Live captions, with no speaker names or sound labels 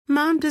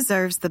Mom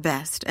deserves the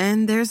best,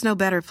 and there's no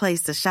better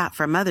place to shop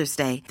for Mother's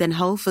Day than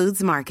Whole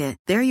Foods Market.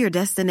 They're your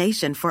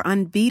destination for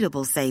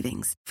unbeatable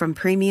savings, from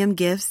premium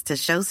gifts to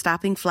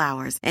show-stopping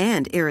flowers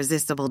and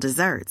irresistible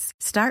desserts.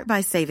 Start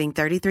by saving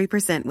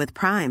 33% with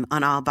Prime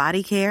on all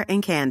body care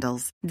and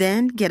candles.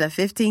 Then get a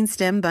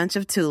 15-stem bunch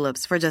of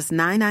tulips for just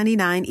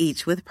 $9.99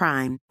 each with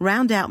Prime.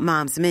 Round out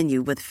Mom's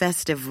menu with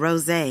festive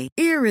rosé,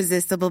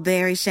 irresistible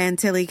berry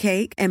chantilly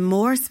cake, and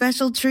more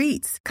special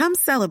treats. Come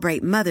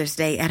celebrate Mother's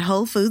Day at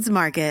Whole Foods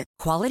Market.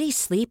 Quality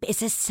sleep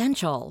is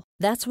essential.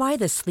 That's why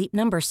the Sleep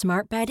Number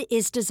Smart Bed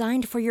is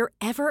designed for your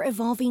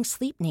ever-evolving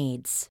sleep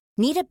needs.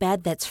 Need a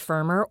bed that's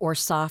firmer or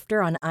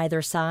softer on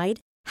either side?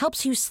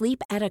 Helps you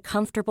sleep at a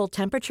comfortable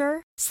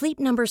temperature? Sleep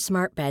Number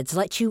Smart Beds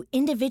let you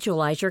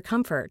individualize your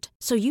comfort,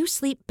 so you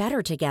sleep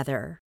better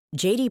together.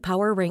 J.D.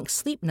 Power ranks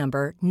Sleep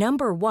Number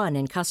number 1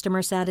 in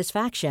customer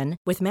satisfaction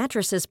with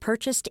mattresses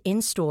purchased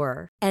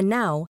in-store. And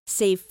now,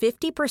 save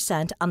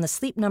 50% on the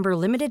Sleep Number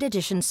Limited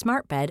Edition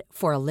Smart Bed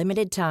for a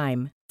limited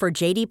time. For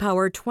J.D.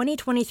 Power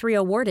 2023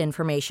 award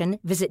information,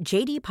 visit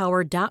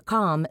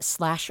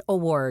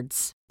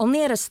jdpower.com/awards.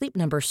 Only at a Sleep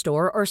Number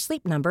store or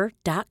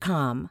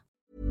sleepnumber.com.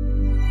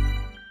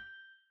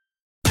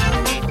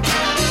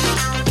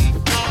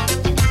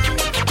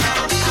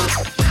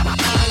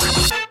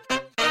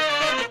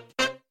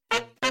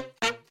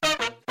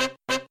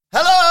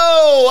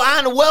 Hello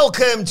and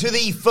welcome to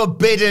the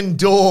Forbidden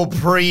Door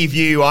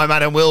preview. I'm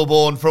Adam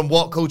Wilborn from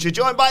What Culture,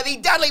 joined by the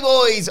Dudley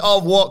Boys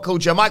of What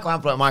Culture, Michael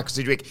Hamflett and Michael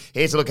Sidgwick,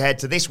 here to look ahead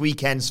to this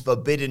weekend's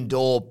Forbidden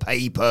Door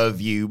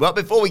pay-per-view. But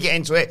before we get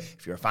into it,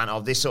 if you're a fan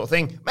of this sort of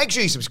thing, make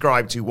sure you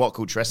subscribe to What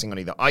Culture Wrestling on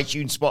either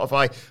iTunes,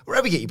 Spotify,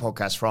 wherever you get your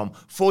podcasts from,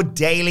 for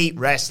daily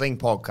wrestling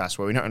podcasts,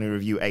 where we not only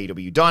review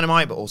AEW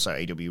Dynamite, but also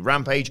AEW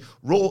Rampage,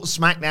 Raw,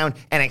 SmackDown,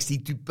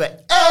 NXT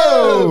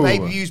 2.0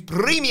 pay-per-views,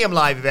 premium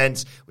live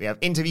events. We have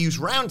interviews,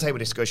 roundtable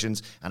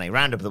discussions, and a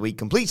roundup of the week,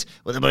 complete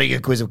with a very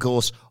good quiz, of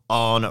course,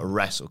 on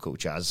Wrestle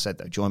Culture. As I said,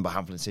 though, joined by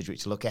Hamflett and Sidgwick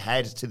to look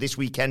ahead to this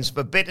weekend's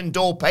Forbidden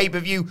Door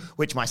pay-per-view,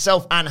 which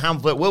myself and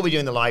Hamflett will be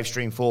doing the live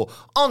stream for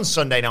on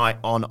Sunday night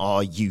on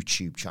our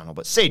YouTube channel.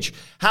 But Sidge,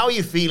 how are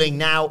you feeling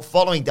now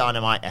following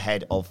Dynamite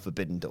ahead of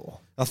Forbidden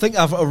Door? I think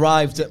I've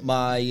arrived at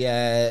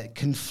my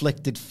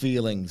conflicted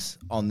feelings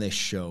on this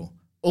show.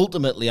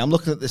 Ultimately, I'm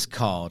looking at this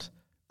card.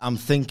 I'm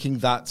thinking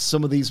that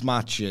some of these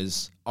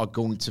matches are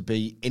going to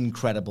be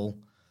incredible.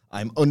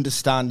 I'm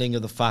understanding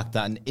of the fact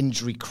that an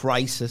injury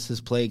crisis has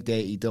plagued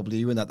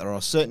AEW and that there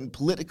are certain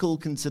political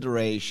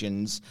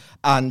considerations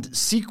and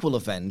sequel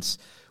events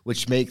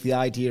which make the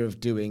idea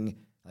of doing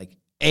like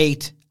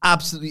 8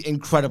 absolutely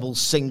incredible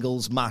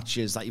singles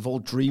matches that you've all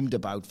dreamed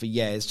about for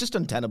years just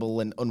untenable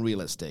and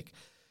unrealistic.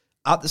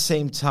 At the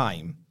same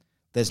time,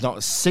 there's not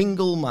a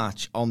single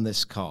match on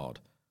this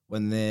card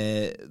when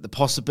the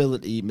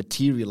possibility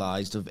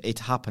materialized of it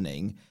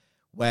happening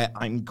where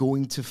I'm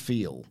going to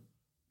feel,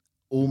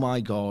 oh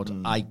my God,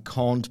 I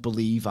can't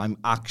believe I'm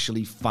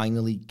actually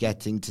finally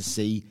getting to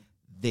see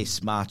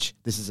this match.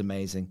 This is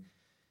amazing.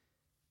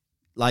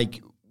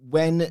 Like,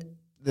 when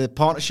the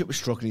partnership was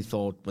struck and he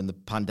thought, when the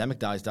pandemic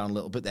dies down a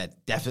little bit, they're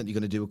definitely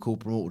going to do a cool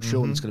promoted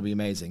show and it's going to be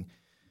amazing.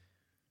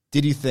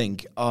 Did you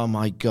think, oh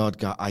my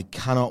God, I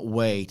cannot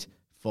wait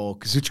for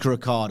Kazuchika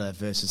Okada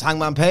versus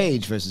Hangman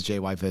Page versus Jay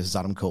White versus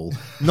Adam Cole?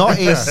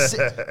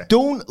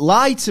 Don't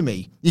lie to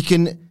me. You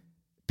can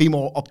be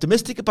more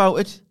optimistic about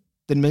it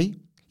than me.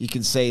 You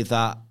can say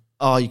that,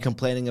 oh, you're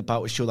complaining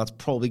about a show that's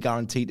probably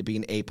guaranteed to be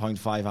an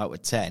 8.5 out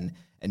of 10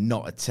 and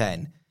not a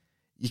 10.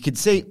 You can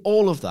say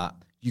all of that.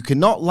 You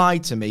cannot lie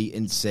to me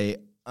and say,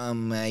 oh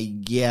my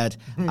God,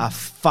 I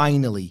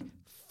finally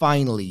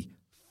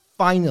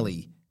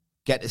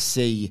get to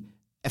see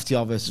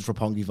FTR versus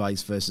Roppongi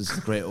Vice versus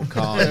Great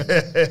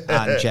Okada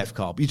and Jeff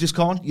Cobb. You just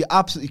can't. You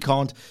absolutely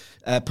can't.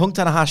 Punk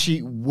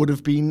Tanahashi would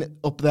have been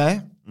up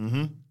there.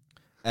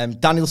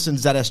 Danielson,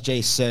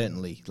 ZSJ,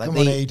 certainly. Come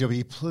on,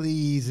 AEW,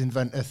 please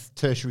invent a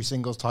tertiary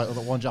singles title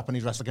that one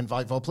Japanese wrestler can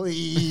fight for,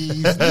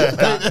 please.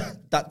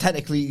 that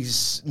technically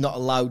he's not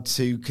allowed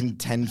to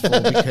contend for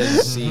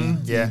because he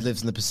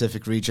lives in the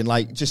Pacific region.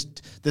 Like,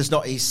 just, there's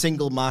not a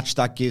single match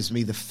that gives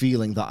me the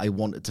feeling that I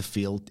wanted to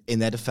feel. In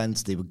their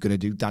defense, they were going to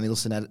do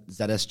Danielson at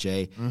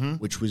ZSJ,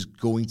 which was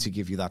going to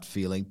give you that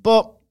feeling.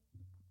 But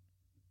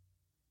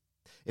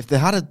if they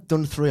had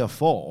done 3 or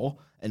 4...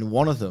 and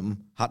one of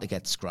them had to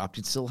get scrapped,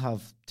 you'd still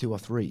have 2 or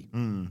 3.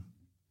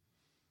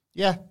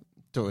 Yeah,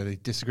 don't really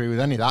disagree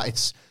with any of that.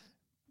 It's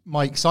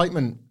my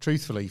excitement,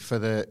 truthfully, for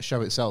the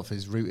show itself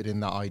is rooted in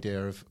that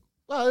idea of,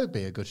 well, it'll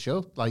be a good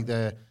show. Like,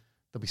 there'll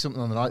be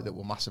something on the night that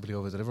will massively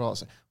over-deliver.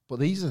 But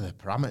these are the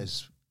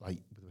parameters, like,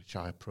 with which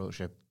I approach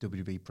a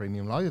WB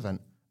Premium Live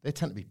event. They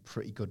tend to be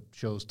pretty good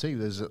shows, too.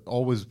 There's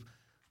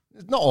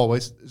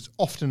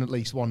often at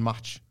least one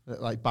match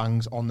that, like,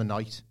 bangs on the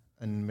night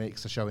and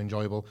makes the show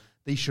enjoyable.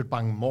 These should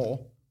bang more.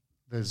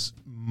 There's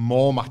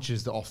more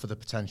matches that offer the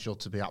potential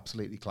to be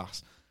absolutely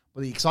class.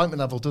 But the excitement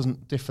level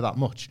doesn't differ that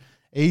much.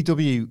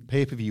 AEW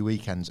pay-per-view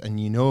weekends, and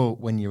you know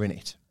when you're in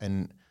it.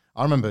 And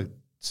I remember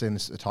saying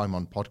this at the time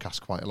on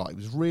podcasts quite a lot. It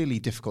was really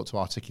difficult to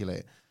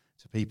articulate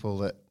to people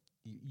that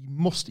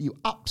you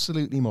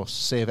absolutely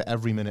must savor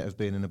every minute of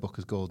being in a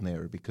Booker's golden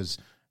era, because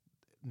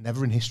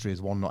never in history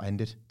has one not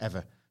ended,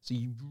 ever. So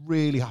you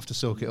really have to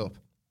soak it up.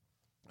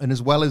 And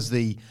as well as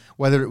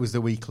whether it was the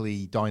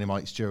weekly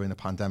Dynamites during the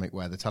pandemic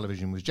where the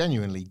television was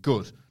genuinely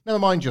good, never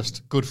mind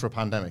just good for a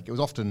pandemic, it was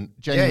often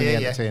genuinely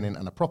entertaining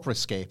and a proper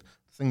escape,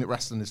 the thing that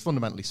wrestling is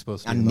fundamentally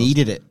supposed to be. And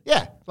needed it.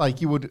 Yeah,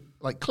 like you would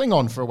cling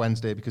on for a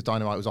Wednesday because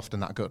Dynamite was often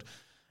that good.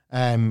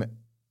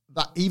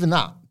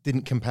 That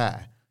didn't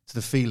compare to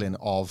the feeling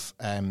of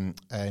an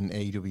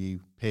AEW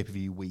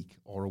pay-per-view week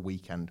or a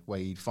weekend where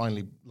you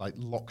finally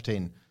locked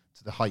in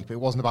to the hype. It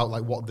wasn't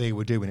about what they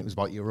were doing, it was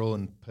about your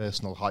own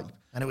personal hype.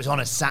 And it was on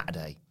a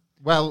Saturday.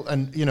 Well,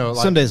 and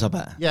Sundays are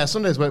better. Yeah,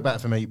 Sundays work better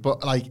for me,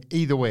 but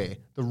either way,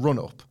 the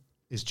run-up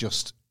is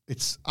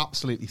it's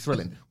absolutely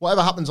thrilling.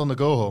 Whatever happens on the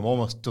go-home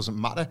almost doesn't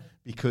matter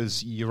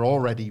because you're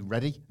already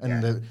ready.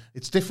 And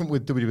it's different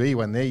with WWE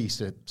when they used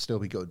to still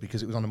be good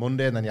because it was on a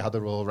Monday and then you had the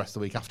Raw rest of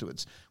the week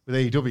afterwards. With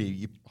AEW,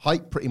 your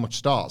hype pretty much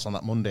starts on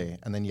that Monday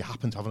and then you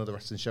happen to have another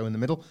wrestling show in the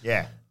middle.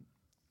 Yeah.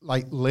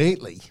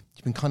 Lately,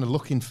 you've been kind of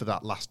looking for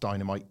that last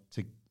Dynamite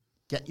to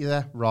get you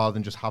there rather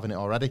than just having it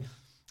already.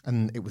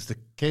 And it was the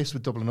case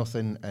with Double or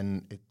Nothing,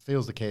 and it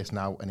feels the case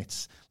now, and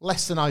it's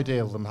less than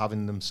ideal them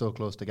having them so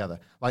close together.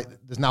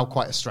 There's now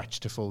quite a stretch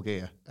to Full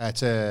Gear,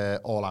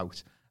 to All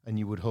Out, and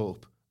you would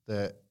hope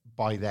that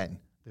by then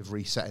they've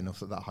reset enough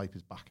that hype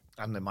is back.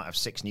 And they might have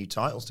 6 new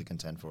titles to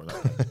contend for.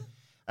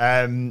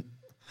 10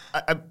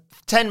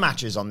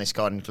 matches on this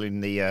card, including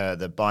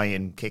the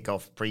buy-in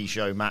kickoff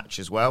pre-show match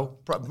as well.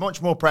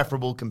 Much more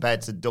preferable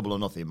compared to Double or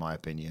Nothing, in my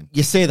opinion.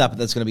 You say that, but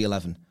there's going to be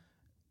 11.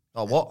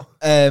 Oh, what?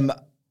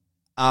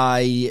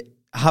 I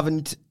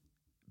haven't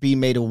been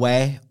made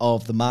aware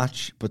of the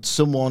match, but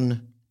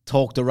someone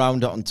talked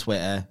around it on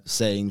Twitter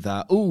saying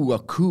that,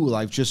 cool,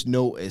 I've just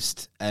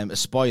noticed a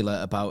spoiler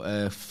about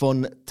a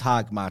fun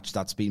tag match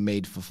that's been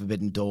made for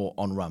Forbidden Door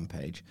on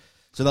Rampage.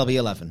 So there'll be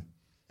 11.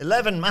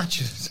 11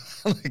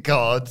 matches on the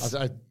cards.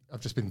 I've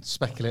just been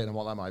speculating on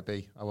what that might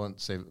be. I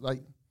won't say, is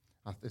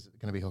it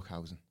going to be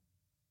Hookhausen?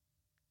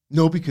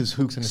 No, because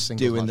Hook's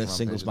doing the match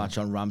singles match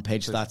on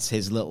Rampage. So that's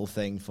his little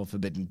thing for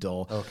Forbidden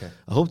Door. Okay.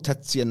 I hope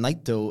Tetsuya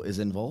Naito is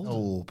involved.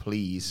 Oh,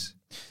 please.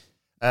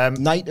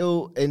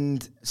 Naito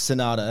and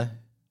Sonata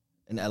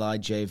and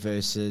LIJ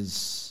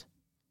versus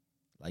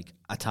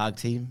a tag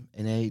team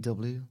in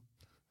AEW.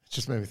 It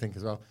just made me think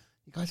as well.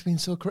 You guys have been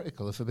so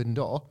critical of Forbidden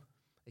Door.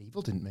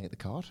 Evil didn't make the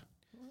card.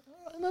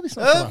 Maybe it's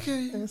not so bad.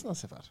 Yeah, it's not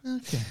so bad.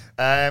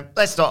 Okay.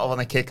 Let's start off on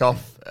the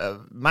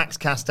kickoff. Max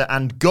Caster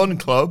and Gun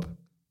Club.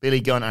 Billy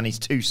Gunn and his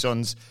 2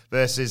 sons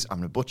versus, I'm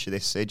going to butcher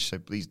this, Sidge, so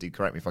please do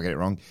correct me if I get it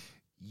wrong,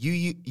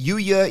 Yuya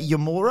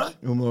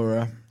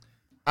Yamura.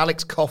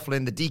 Alex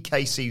Coughlin, the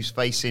DKC who's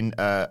facing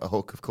a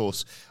Hook, of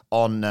course,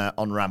 on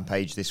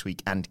Rampage this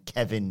week, and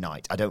Kevin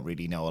Knight. I don't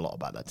really know a lot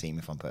about that team,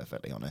 if I'm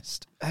perfectly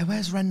honest.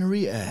 Where's Ren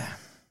Narita?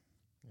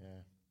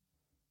 Yeah.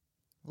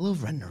 I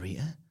love Ren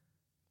Narita.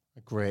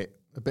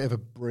 A bit of a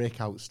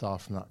breakout star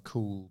from that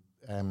cool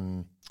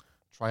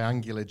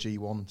triangular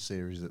G1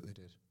 series that they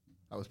did.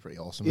 That was pretty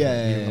awesome.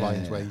 Young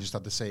Lions, where you just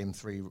had the same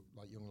 3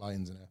 young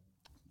lions in a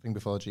thing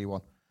before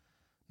G1.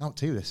 Now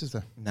 2, this is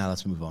the... Now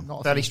let's move on.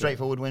 Not fairly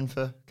straightforward win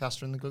for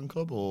Caster and the Gun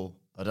Club, or...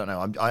 I don't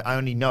know. I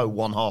only know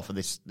one half of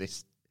this.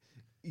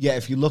 Yeah,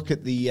 if you look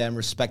at the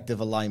respective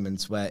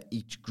alignments where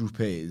each group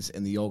is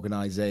in the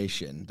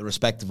organisation, the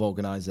respective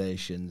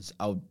organisations,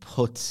 I would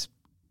put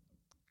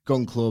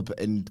Gun Club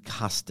and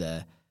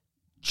Caster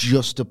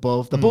just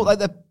above. They're both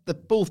they're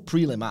both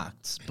prelim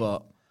acts,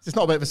 but... It's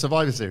not a bit of a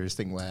Survivor Series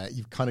thing where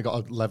you've kind of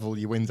got to level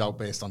your wins out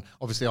based on,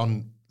 obviously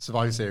on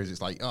Survivor Series,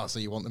 it's so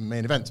you want the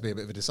main event to be a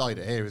bit of a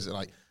decider. Here is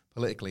it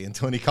politically, and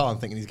Tony Khan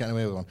thinking he's getting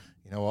away with one.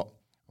 You know what?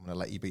 I'm going to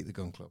let you beat the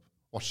Gun Club.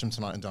 Watch them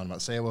tonight and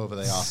Dynamite. See how over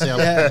they are.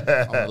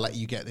 I'm going to let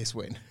you get this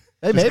win.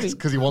 Hey, maybe.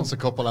 Because he wants a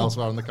couple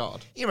elsewhere on the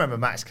card. You remember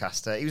Max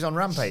Caster? He was on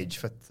Rampage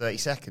for 30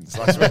 seconds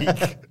last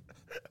week.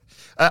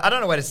 I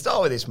don't know where to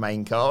start with this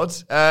main card.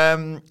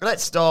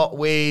 Let's start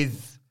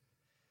with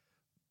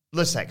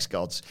the Sex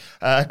Gods.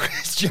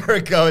 Chris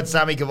Jericho and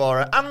Sammy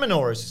Guevara and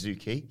Minoru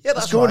Suzuki. Yeah,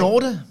 that's Let's go in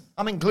order.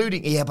 I'm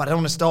including... Yeah, but I don't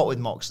want to start with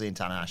Moxley and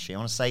Tanahashi. I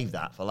want to save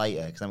that for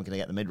later because then we're going to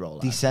get the mid-roll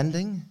out.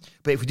 Descending?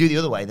 But if we do the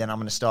other way, then I'm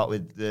going to start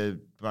with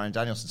the Bryan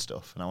Danielson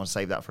stuff and I want to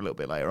save that for a little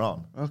bit later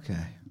on. Okay.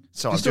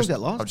 So I've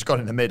just gone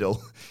in the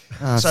middle.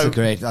 That's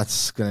great.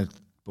 That's going to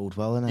bode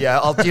well, isn't it?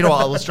 Yeah, you know what?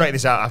 I'll straighten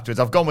this out afterwards.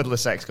 I've gone with the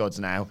Sex Gods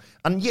now.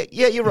 And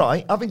yeah, you're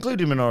right. I've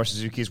included Minoru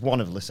Suzuki as one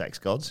of the Sex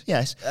Gods.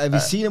 Yes. Have you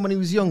seen him when he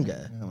was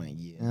younger? Oh,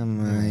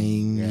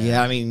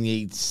 yeah. I mean,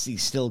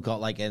 he's still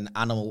got an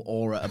animal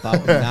aura about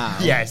him now.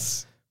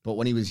 Yes. But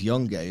when he was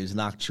younger, he was an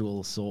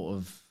actual sort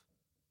of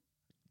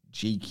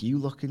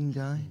GQ-looking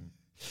guy.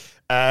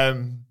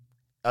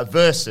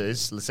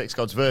 Versus, the Sex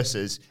Gods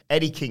versus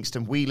Eddie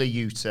Kingston, Wheeler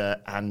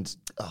Yuta, and,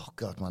 oh,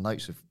 God, my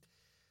notes have...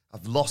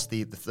 I've lost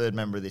the third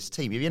member of this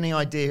team. Have you any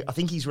idea? I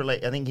think he's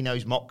related. I think he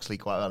knows Moxley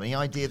quite well. Any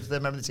idea the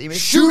third member of the team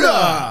is?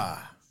 Shooter!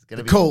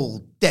 The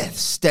cold death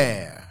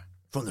stare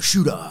from the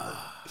Shooter.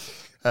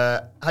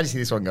 How do you see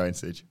this one going,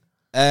 Sidge?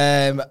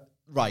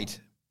 Right.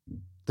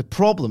 The The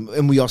problem,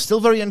 and we are still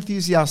very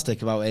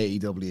enthusiastic about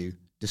AEW,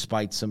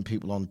 despite some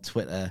people on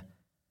Twitter.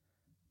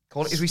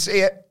 Call it as we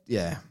see it.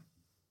 Yeah.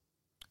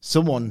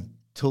 Someone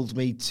told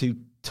me to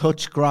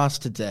touch grass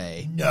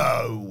today.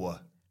 No.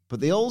 But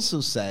they also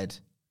said,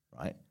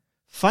 right,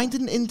 find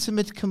an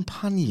intimate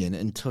companion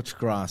and touch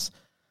grass.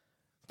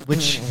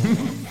 Which,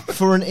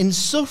 for an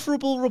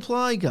insufferable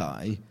reply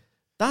guy,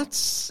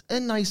 that's a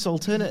nice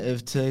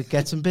alternative to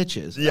get some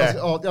bitches. Yeah.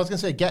 I was going to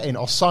say getting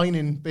or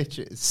signing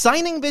bitches.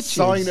 Signing bitches.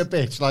 Sign a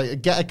bitch.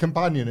 Like, get a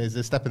companion is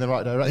a step in the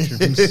right direction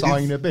from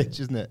sign a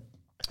bitch, isn't it?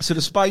 So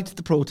despite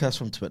the protests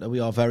from Twitter, we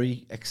are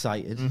very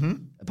excited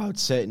about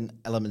certain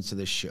elements of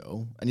this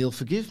show. And you'll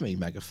forgive me,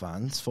 mega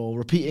fans, for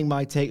repeating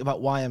my take about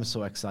why I'm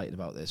so excited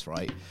about this,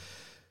 right?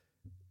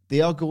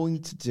 They are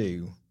going to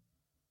do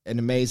an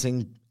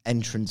amazing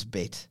entrance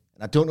bit.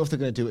 And I don't know if they're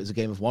going to do it as a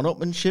game of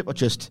one-upmanship or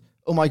just,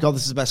 oh my God,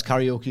 this is the best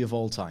karaoke of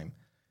all time.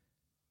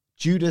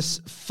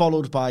 Judas,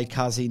 followed by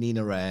Kazi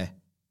Nina Rare,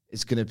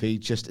 is going to be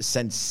just a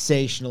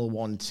sensational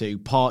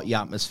 1-2 party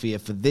atmosphere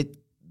for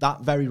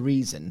that very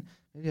reason.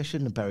 Maybe I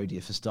shouldn't have buried you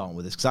for starting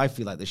with this, because I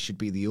feel like this should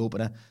be the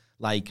opener.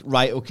 Like,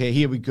 right, okay,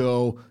 here we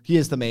go.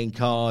 Here's the main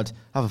card.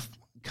 Have a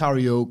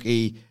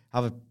karaoke.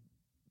 Have a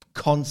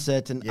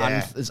concert and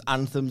as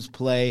anthems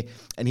play.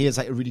 And here's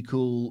like a really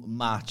cool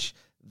match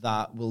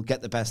that will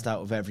get the best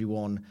out of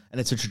everyone. And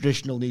it's a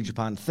traditional New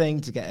Japan thing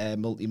to get a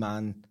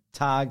multi-man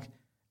tag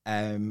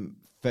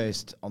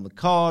first on the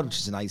card, which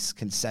is a nice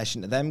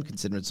concession to them,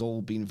 considering it's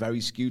all been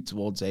very skewed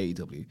towards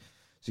AEW.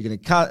 So you're going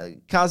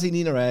to Kazi,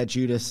 Nina Air,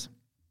 Judas,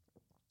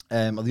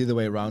 or the other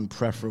way around,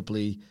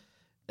 preferably.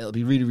 It'll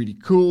be really, really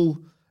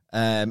cool.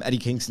 Eddie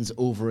Kingston's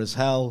over as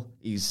hell.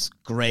 He's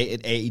great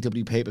at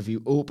AEW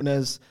pay-per-view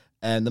openers.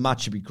 And the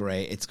match should be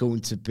great. It's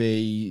going to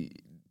be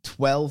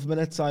 12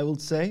 minutes, I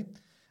would say.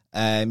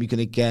 You're going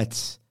to get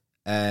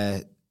Yuta.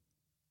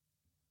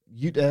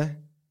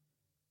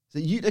 Is it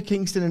Yuta,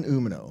 Kingston, and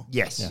Umino?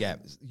 Yes. Yeah.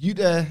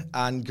 Yuta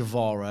and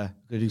Guevara are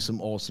going to do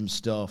some awesome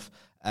stuff.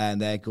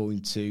 And they're going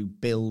to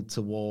build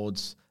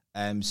towards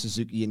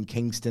Suzuki and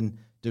Kingston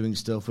doing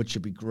stuff, which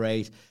should be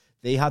great.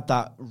 They had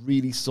that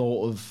really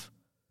sort of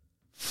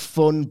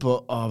fun,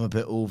 but I'm a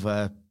bit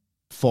over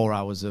 4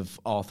 hours of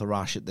Arthur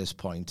Ashe at this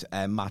point,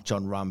 match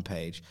on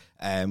Rampage,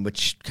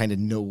 which kind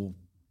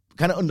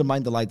of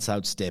undermined the lights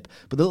out stip.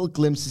 But the little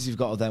glimpses you've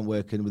got of them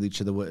working with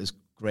each other were as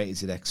great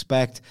as you'd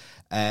expect.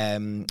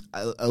 A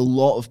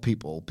lot of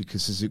people,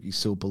 because Suzuki's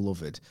so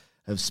beloved,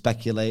 have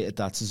speculated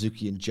that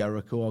Suzuki and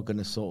Jericho are going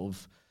to sort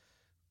of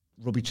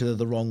rub each other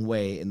the wrong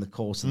way in the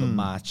course of the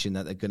match, and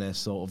that they're going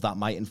to that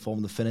might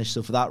inform the finish.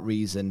 So for that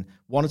reason,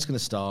 one, it's going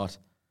to start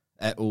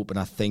open,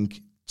 I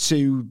think.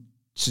 Two,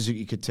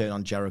 Suzuki could turn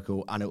on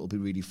Jericho, and it will be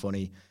really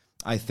funny.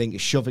 I think a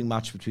shoving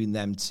match between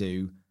them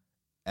two,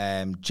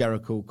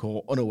 Jericho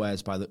caught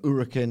unawares by the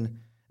Hurricane,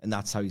 and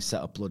that's how you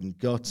set up Blood and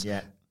Guts.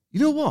 Yeah. You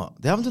know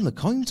what? They haven't done the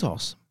coin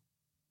toss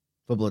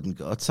for Blood and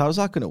Guts. How's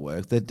that going to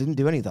work? They didn't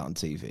do any of that on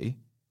TV.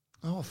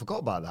 Oh, I forgot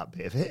about that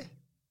bit of it.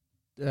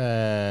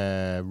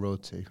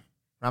 Road 2.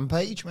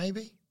 Rampage,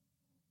 maybe?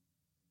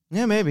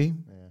 Yeah, maybe.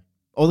 Yeah.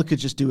 Or they could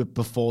just do it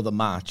before the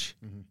match.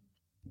 Mm-hmm.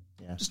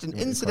 Yeah. Just an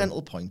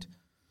incidental point.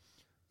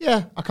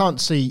 Yeah, I can't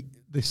see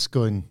this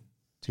going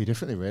too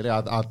differently, really.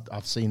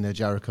 I've seen the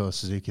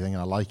Jericho-Suzuki thing,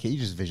 and I like it. You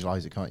just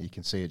visualise it, can't you? You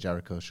can see it,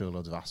 Jericho show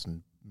loads of ass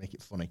and make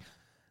it funny.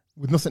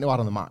 With nothing to add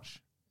on the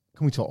match,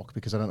 can we talk,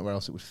 because I don't know where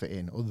else it would fit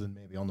in, other than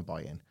maybe on the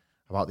buy-in,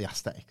 about the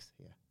aesthetics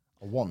here?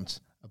 I want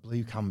a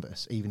blue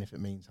canvas, even if it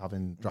means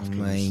having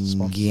DraftKings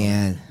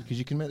sponsor. Because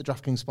you can make the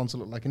DraftKings sponsor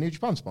look like a New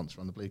Japan sponsor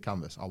on the blue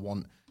canvas. I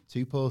want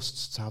 2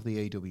 posts to have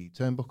the AEW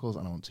turnbuckles,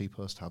 and I want 2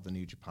 posts to have the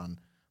New Japan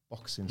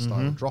boxing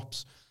style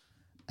drops.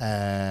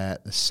 The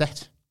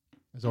set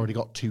has already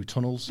got 2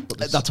 tunnels.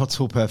 But That's what's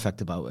so perfect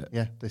about it.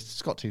 Yeah,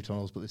 it's got 2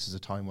 tunnels, but this is a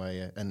time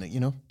where, and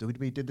you know,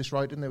 WWE did this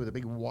right, didn't they? With a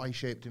big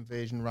Y-shaped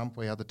invasion ramp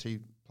where you had the 2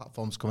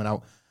 platforms coming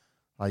out.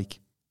 Like,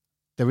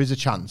 there is a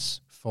chance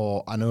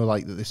for, I know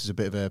like that this is a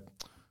bit of a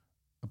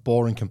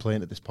boring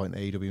complaint at this point,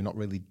 AEW not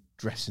really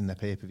dressing their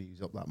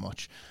pay-per-views up that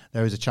much.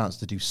 There is a chance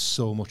to do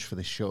so much for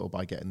this show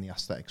by getting the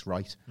aesthetics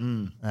right.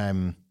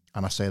 And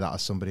I say that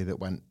as somebody that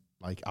went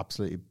like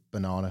absolutely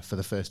banana for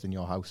the First in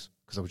Your House,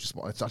 because I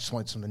just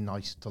wanted something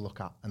nice to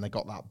look at, and they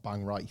got that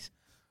bang right.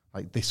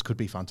 Like, this could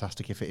be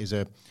fantastic if it is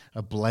a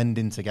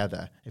blending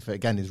together, if it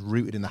again is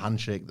rooted in the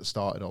handshake that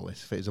started all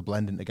this, if it is a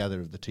blending together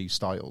of the 2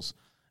 styles.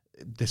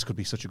 This could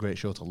be such a great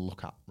show to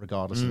look at,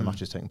 regardless of the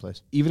matches taking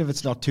place. Even if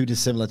it's not too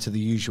dissimilar to the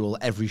usual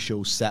every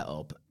show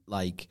setup,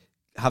 like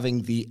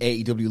having the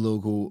AEW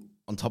logo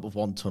on top of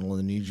one tunnel and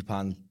the New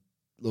Japan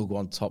logo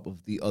on top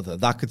of the other,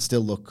 that could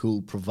still look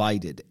cool,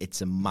 provided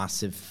it's a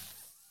massive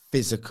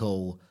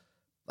physical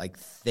like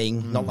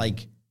thing, not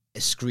like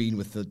a screen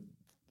with the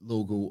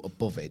logo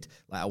above it.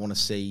 Like, I want to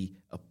see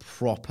a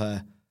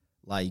proper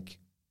like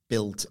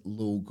built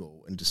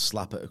logo and just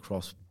slap it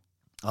across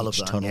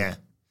each tunnel. Yeah.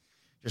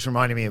 Just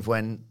reminded me of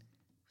when,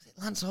 was it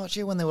Lance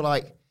Archer, when they were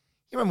like,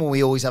 you remember when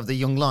we always have the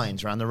young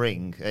lions around the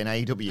ring in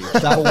AEW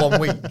for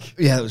 1 week?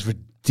 Yeah, it was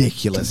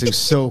ridiculous. It was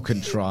so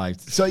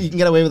contrived. So you can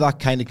get away with that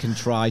kind of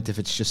contrived if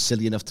it's just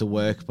silly enough to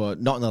work,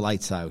 but not in the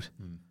lights out.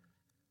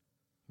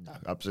 No,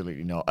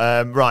 absolutely not.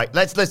 Right,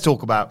 let's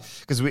talk about,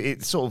 because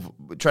it's sort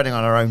of treading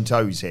on our own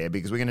toes here,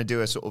 because we're going to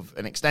do a sort of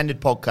an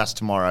extended podcast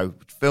tomorrow,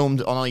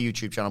 filmed on our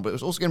YouTube channel, but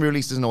it's also going to be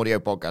released as an audio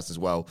podcast as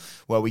well,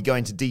 where we go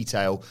into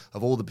detail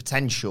of all the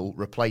potential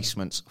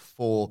replacements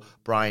for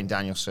Bryan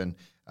Danielson,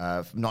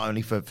 not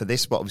only for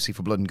this, but obviously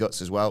for Blood and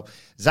Guts as well.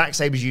 Zack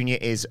Sabre Jr.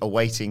 is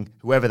awaiting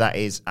whoever that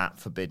is at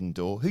Forbidden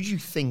Door. Who do you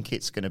think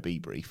it's going to be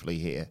briefly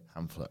here,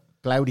 Hamflet?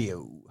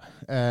 Claudio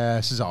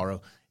Cesaro.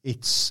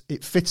 It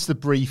fits the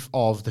brief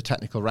of the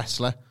technical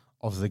wrestler,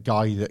 of the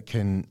guy that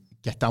can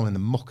get down in the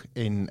muck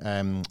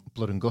in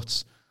Blood and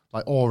Guts.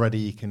 Like, already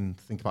you can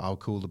think about how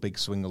cool the big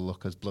swing will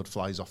look as blood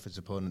flies off his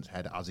opponent's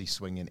head as he's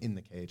swinging in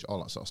the cage,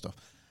 all that sort of stuff.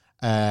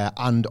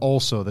 And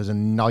also there's a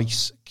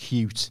nice,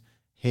 cute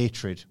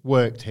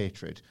worked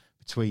hatred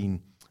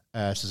between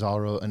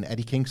Cesaro and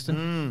Eddie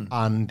Kingston,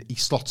 and he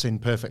slots in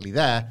perfectly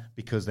there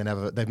because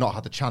they've not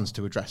had the chance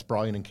to address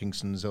Bryan and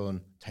Kingston's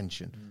own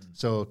tension.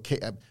 So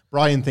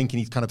Bryan thinking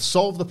he's kind of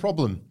solved the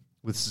problem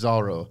with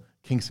Cesaro,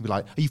 Kingston be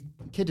like, "Are you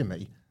kidding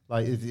me?"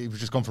 Like, it was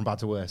just gone from bad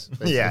to worse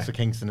for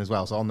Kingston as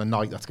well. So on the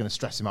night, that's going to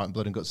stress him out in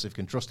Blood and Guts. So if you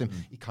can trust him,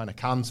 he kind of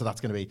can. So that's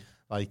going to be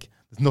like,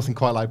 there's nothing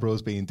quite like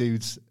bros being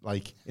dudes,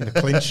 like in a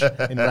clinch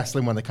in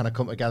wrestling when they kind of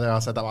come together. I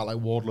said that about like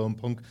Wardlow and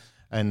Punk,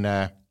 and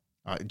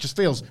it just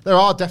feels there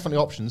are definitely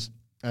options,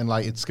 and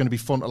like it's going to be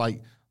fun to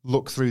like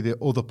look through the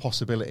other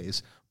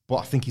possibilities. But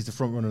I think he's the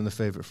front runner and the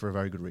favourite for a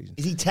very good reason.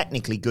 Is he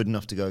technically good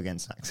enough to go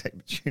against Zack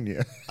Sabre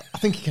Jr.? I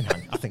think he can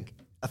hang.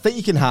 I think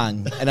you can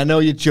hang, and I know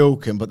you're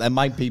joking, but there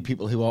might be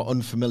people who are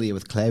unfamiliar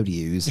with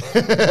Claudio's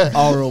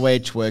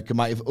ROH work and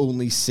might have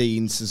only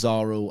seen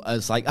Cesaro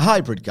as like a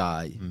hybrid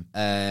guy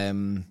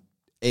in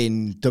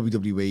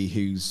WWE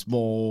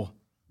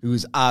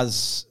who's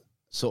as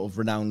sort of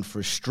renowned for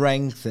his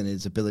strength and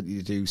his ability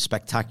to do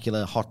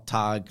spectacular hot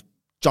tag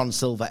John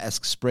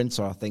Silver-esque sprints,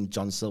 or I think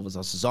John Silver's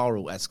or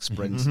Cesaro-esque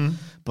sprints.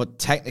 But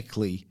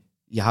technically,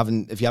 if you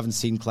haven't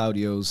seen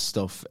Claudio's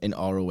stuff in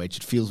ROH,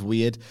 it feels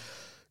weird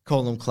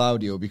calling him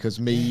Claudio, because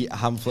me,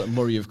 Hamflet, and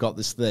Murray have got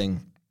this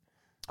thing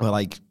where,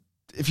 like,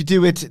 if you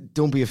do it,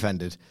 don't be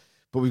offended.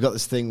 But we've got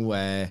this thing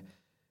where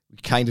we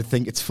kind of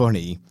think it's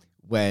funny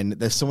when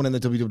there's someone in the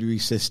WWE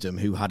system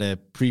who had a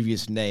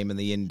previous name in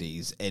the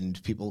indies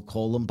and people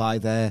call them by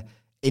their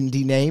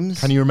indie names.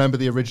 Can you remember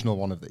the original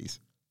one of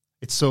these?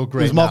 It's so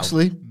great. It was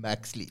Moxley.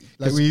 Moxley.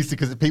 Like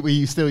because people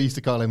still used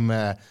to call him,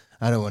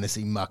 I don't want to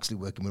see Moxley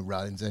working with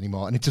Rollins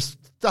anymore. And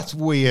that's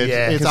weird.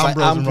 Yeah, it's Ambrose,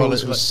 Ambrose and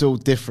Rollins. was so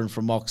different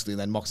from Moxley, and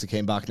then Moxley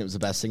came back and it was the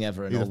best thing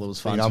ever, and all those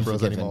fans were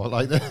forgiven. Anymore,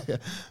 like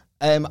that.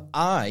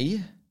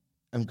 I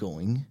am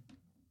going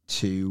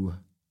to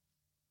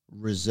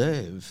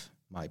reserve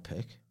my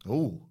pick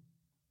for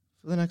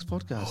the next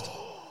podcast.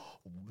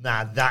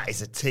 Now that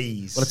is a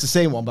tease. Well, it's the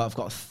same one, but I've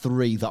got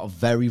three that are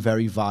very,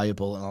 very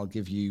viable, and I'll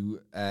give you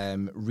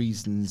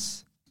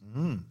reasons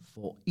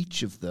for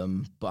each of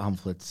them. But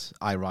Hamflet,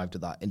 I arrived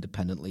at that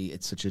independently.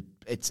 It's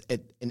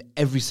in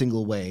every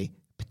single way,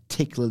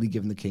 particularly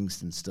given the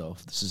Kingston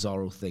stuff. The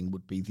Cesaro thing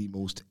would be the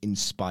most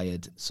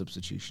inspired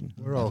substitution.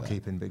 We're all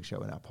keeping Big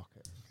Show in our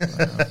pocket for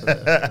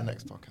the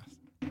next podcast.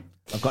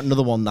 I've got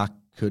another one that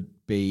could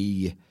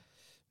be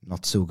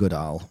not so good,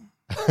 Al.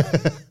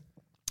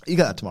 You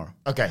get that tomorrow.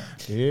 Okay.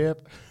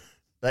 Yep.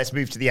 Let's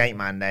move to the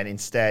 8-man then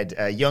instead.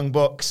 Young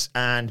Bucks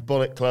and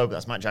Bullet Club.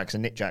 That's Matt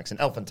Jackson, Nick Jackson,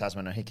 El Fantasma,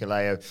 and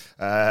Hikuleo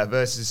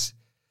versus...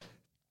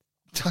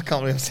 I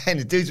can't believe I'm saying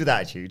the dudes with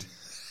attitude.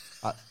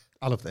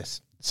 I love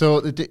this.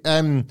 So, for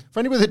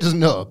anybody that doesn't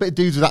know, a bit of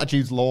dudes with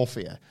attitude's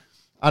lawfare.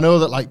 I know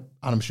that, like,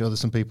 and I'm sure there's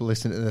some people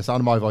listening to this,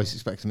 and my voice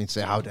expecting me to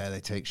say, how dare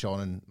they take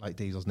Shawn and, like,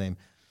 Diesel's name.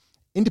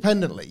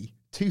 Independently,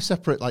 two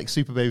separate, like,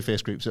 super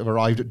babyface groups have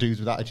arrived at dudes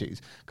with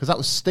attitudes, because that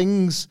was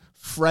Sting's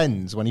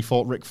friends when he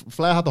fought Ric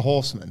Flair. Had the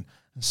Horsemen,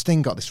 and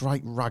Sting got this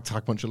right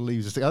ragtag bunch of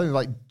losers. I think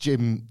like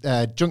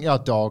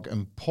Junkyard Dog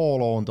and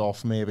Paul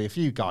Orndorff, maybe a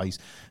few guys.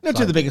 Not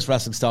two of the biggest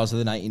wrestling stars of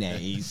the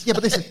 1980s.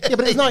 But it's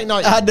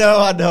 1990.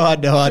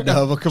 I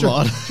know, but come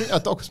on.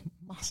 Junkyard Dog was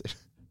massive.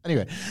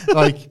 Anyway,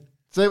 like,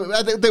 so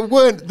they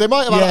weren't. They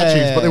might have had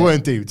attitudes, but they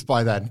weren't dudes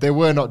by then. They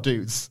were not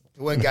dudes.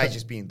 They weren't guys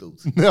just being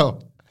dudes.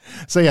 No.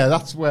 So yeah,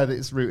 that's where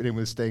it's rooted in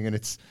with Sting, and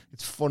it's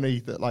funny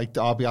that like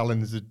Darby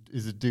Allin is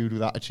a dude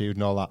with attitude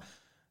and all that.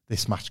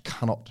 This match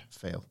cannot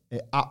fail.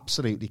 It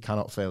absolutely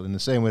cannot fail. In the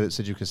same way that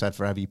Sidgwick said,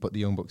 forever you put the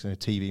Young Bucks in a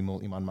TV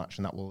multi-man match,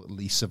 and that will at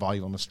least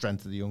survive on the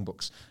strength of the Young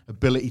Bucks'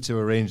 ability to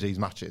arrange these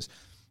matches.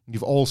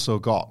 You've also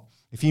got,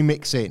 if you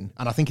mix in,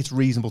 and I think it's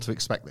reasonable to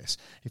expect this,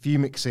 if you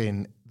mix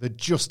in the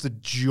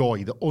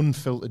joy, the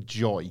unfiltered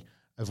joy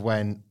of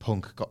when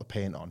Punk got the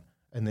paint on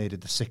and they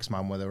did the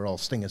 6-man where they were all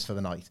stingers for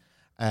the night.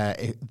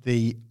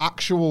 The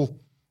actual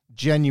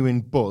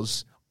genuine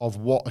buzz of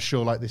what a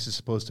show like this is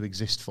supposed to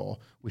exist for,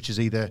 which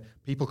is either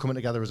people coming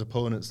together as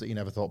opponents that you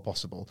never thought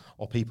possible,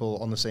 or people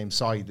on the same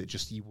side that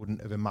just you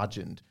wouldn't have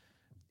imagined.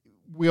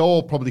 We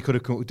all probably could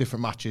have come up with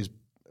different matches,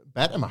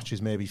 better matches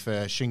maybe for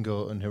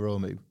Shingo and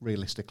Hiromu,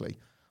 realistically.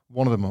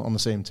 one of them on the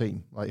same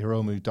team, like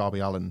Hiromu, Darby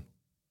Allin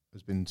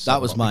has been.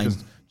 That was mine.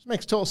 It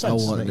makes total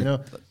sense, doesn't it, you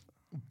know.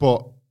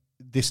 But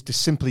this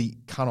simply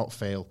cannot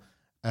fail.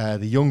 The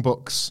Young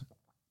Bucks.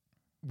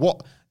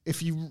 What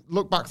if you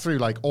look back through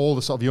like all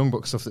the sort of Young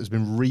Bucks stuff that has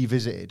been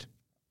revisited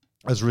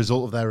as a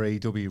result of their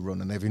AEW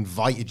run, and they've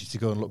invited you to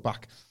go and look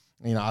back.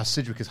 You know, as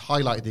Sidgwick has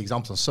highlighted the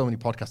examples on so many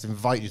podcasts, they've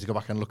invited you to go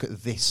back and look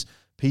at this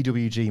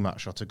PWG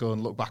match, or to go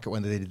and look back at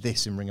when they did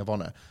this in Ring of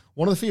Honor.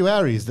 One of the few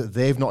areas that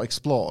they've not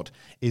explored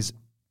is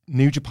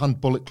New Japan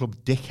Bullet Club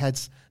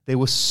dickheads. They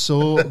were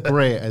so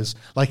great as,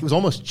 like, it was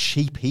almost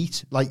cheap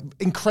heat, like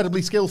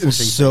incredibly skillful. It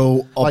was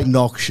so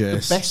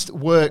obnoxious. The best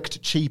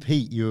worked cheap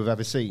heat you have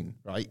ever seen,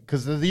 right?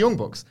 Because they're the Young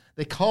Bucks.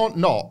 They can't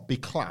not be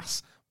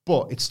class,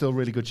 but it's still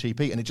really good cheap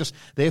heat. And it just,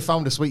 they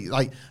found a sweet,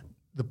 like,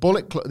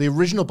 the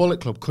original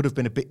Bullet Club could have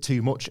been a bit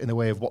too much in the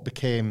way of what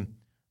became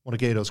one of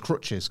Gedo's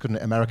crutches, couldn't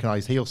it?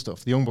 Americanized heel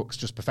stuff. The Young Bucks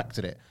just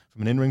perfected it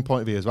from an in-ring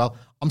point of view as well.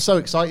 I'm so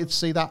excited to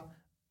see that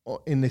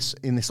in this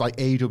like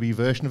AEW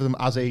version of them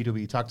as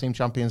AEW tag team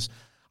champions.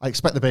 I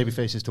expect the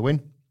babyfaces to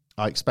win.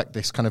 I expect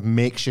this kind of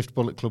makeshift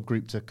Bullet Club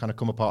group to kind of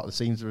come apart at the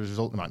seams as a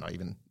result. They might not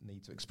even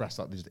need to express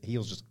that.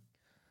 Heels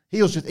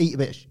just eat a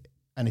bit,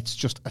 and it's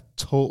just a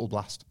total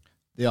blast.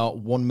 They are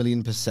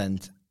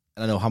 1,000,000%.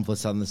 And I know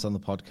Hamflet's saying this on the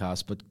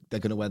podcast, but they're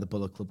going to wear the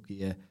Bullet Club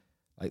gear,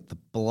 like the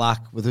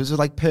black with those are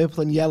like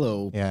purple and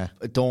yellow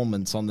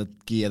adornments on the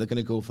gear. They're going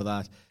to go for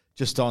that,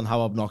 just on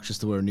how obnoxious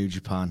they were in New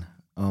Japan.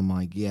 Oh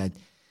my God.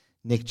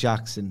 Nick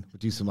Jackson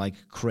would do some like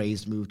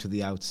crazed move to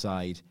the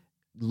outside,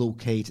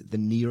 locate the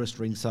nearest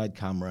ringside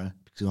camera,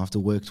 because you don't have to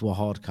work to a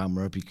hard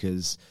camera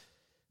because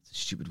it's a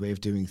stupid way of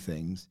doing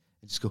things,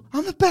 and just go,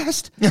 I'm the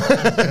best. I'm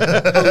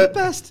the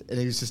best. And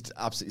it was just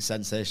absolutely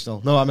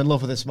sensational. No, I'm in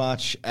love with this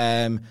match.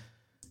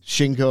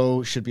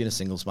 Shingo should be in a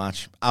singles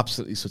match.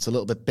 Absolutely. So it's a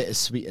little bit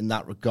bittersweet in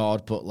that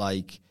regard, but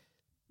like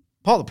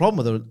part of the problem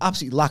with an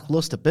absolutely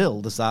lackluster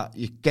build is that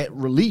you get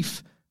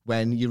relief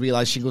when you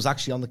realize Shingo's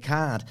actually on the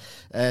card.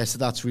 So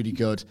that's really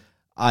good.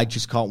 I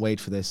just can't wait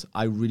for this.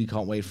 I really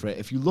can't wait for it.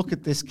 If you look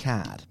at this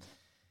card,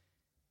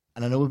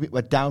 and I know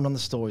we're down on the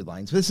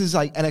storylines, but this is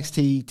like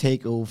NXT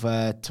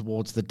TakeOver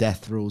towards the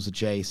death throes of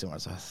Jason.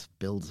 Whereas that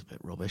build's a bit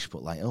rubbish,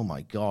 but like, oh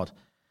my God.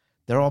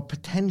 There are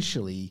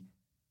potentially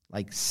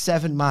like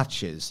 7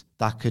 matches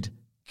that could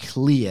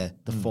clear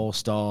the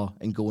 4-star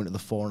and go into the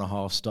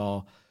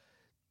 4.5-star.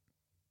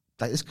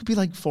 Like, this could be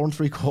like 4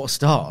 3/4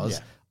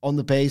 stars on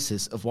the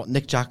basis of what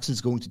Nick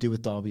Jackson's going to do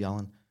with Darby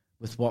Allin,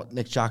 with what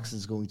Nick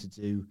Jackson's going to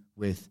do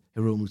with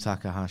Hiromu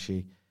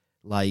Takahashi.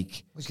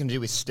 Like, what's he going to do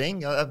with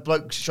Sting? That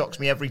bloke shocks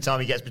me every time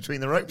he gets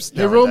between the ropes.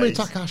 Hiromu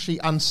Takahashi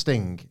and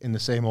Sting in the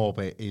same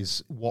orbit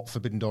is what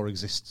Forbidden Door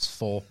exists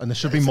for, and there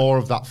should be more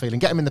of that feeling.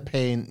 Get him in the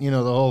paint, you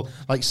know, the whole,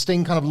 like,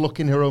 Sting kind of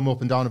looking Hiromu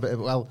up and down a bit.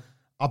 Well,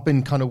 I've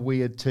been kind of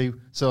weird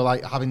too, so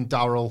like having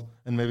Daryl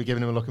and maybe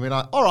giving him a look and being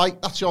like, all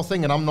right, that's your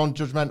thing, and I'm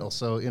non-judgmental,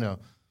 so, you know.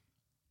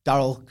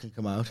 Daryl can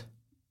come out,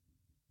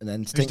 and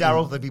then Sting. Who's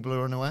Daryl, for the people who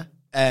are unaware?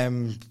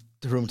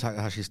 Hiromu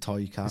Takahashi's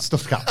toy cat.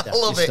 Stuffed cat. I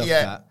love it,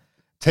 yeah. Cat.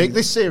 Take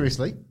this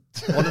seriously.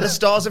 One of the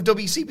stars of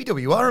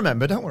WCPW, I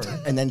remember, don't worry.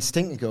 And then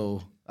Sting can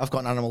go, I've got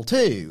an animal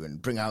too,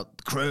 and bring out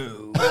the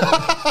Crow.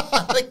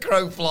 The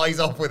Crow flies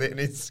off with it, and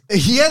it's...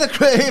 Yeah, the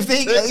Crow, if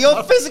they,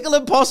 your physical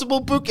impossible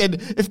booking,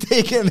 if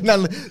they can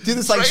do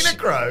this like... Train a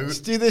crow.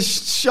 Do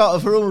this shot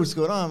of Hiromu just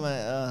going, oh,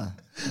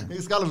 mate,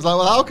 Excalibur's like,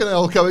 well, how can they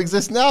all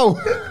coexist now?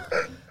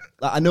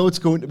 Like, I know it's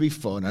going to be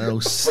fun. I know. I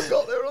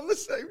forgot they were on the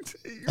same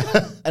team.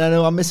 And I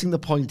know I'm missing the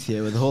point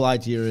here, where the whole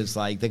idea is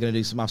like they're going to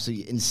do some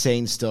absolutely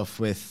insane stuff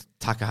with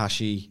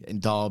Takahashi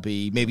and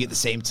Darby, maybe at the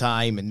same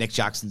time, and Nick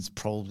Jackson's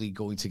probably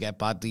going to get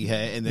badly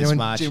hurt in this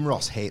match. Jim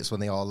Ross hates when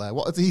they all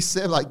what does he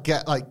say? Like,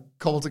 get like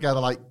cobbled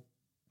together like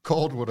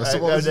cordwood or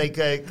something.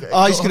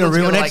 He's going to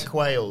ruin it. Like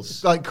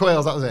quails. Like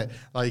quails, that was it.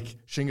 Like,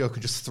 Shingo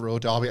could just throw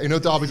Darby. You know,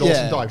 Darby's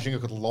awesome dive.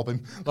 Shingo could lob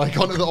him. Like,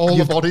 onto all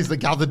the bodies, the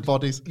gathered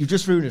bodies. You've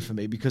just ruined it for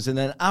me, because in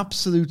an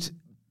absolute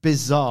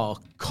bizarre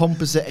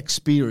composite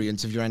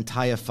experience of your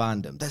entire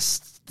fandom,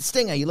 there's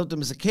Stinger, you loved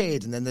him as a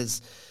kid, and then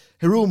there's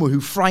Hiromu, who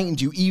frightened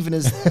you even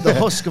as the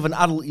husk of an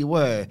adult you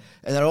were,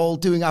 and they're all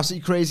doing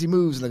absolutely crazy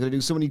moves, and they're going to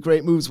do so many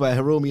great moves where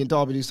Hiromu and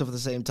Darby do stuff at the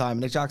same time.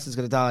 Nick Jackson's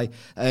going to die,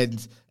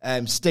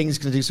 and Sting's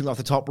going to do something off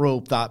the top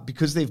rope that,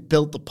 because they've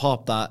built the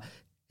pop, that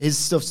his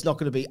stuff's not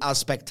going to be as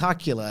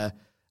spectacular,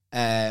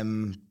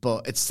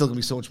 but it's still going to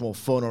be so much more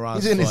fun or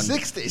as He's in fun. his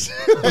 60s.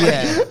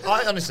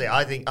 Yeah.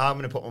 I think I'm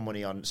going to put my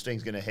money on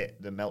Sting's going to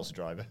hit the Meltzer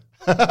driver.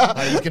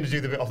 He's going to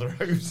do the bit off the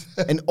ropes.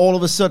 And all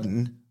of a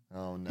sudden...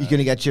 Oh, no. You're going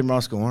to get Jim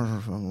Ross going,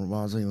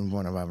 why was I even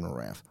point of having a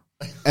ref?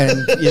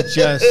 And you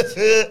just...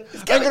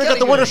 I'm going to get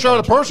the winner share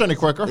of the purse any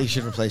quicker. They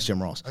should replace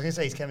Jim Ross. I was going to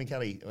say, he's Kevin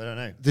Kelly. I don't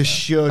know. They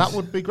should. That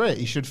would be great.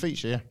 He should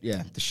feature, yeah.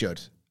 Yeah, they should.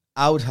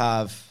 I would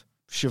have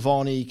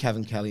Shivani,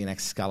 Kevin Kelly, and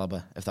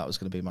Excalibur if that was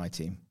going to be my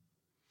team.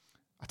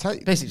 I tell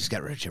you, basically just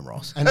get rid of Jim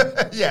Ross.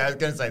 Yeah, I was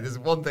going to say, there's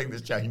one thing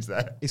that's changed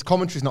there. His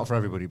commentary's not for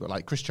everybody, but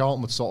like Chris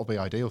Charlton would sort of be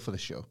ideal for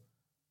this show.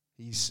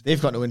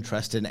 They've got no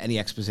interest in any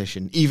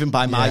exposition, even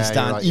by my Yeah,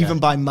 stand. you're right, even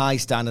yeah. by my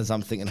standards,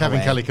 I'm thinking Kevin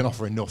 "Oh, Kelly can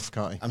offer enough,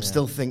 can't he? I'm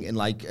still thinking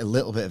like a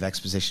little bit of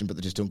exposition, but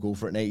they just don't go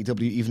for it in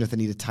AEW, even if they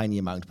need a tiny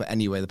amount. But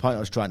anyway, the point I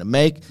was trying to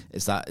make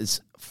is that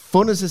as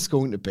fun as it's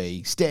going to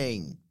be,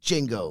 Sting,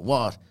 Jingle,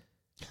 what?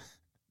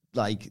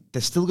 Like,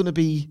 there's still going to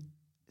be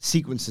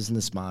sequences in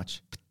this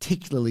match,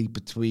 particularly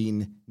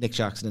between Nick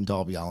Jackson and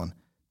Darby Allin,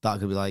 that are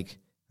going to be like,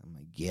 oh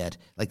my God,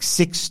 like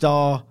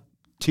 6-star,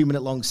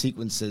 2-minute long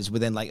sequences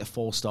within like a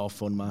 4-star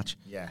fun match.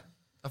 Yeah.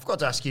 I forgot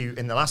to ask you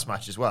in the last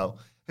match as well,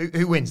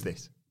 who wins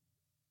this?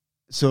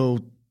 So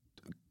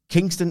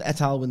Kingston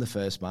et al. Win the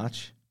first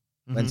match,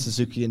 then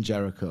Suzuki and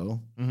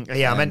Jericho. Mm-hmm.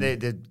 Yeah, I meant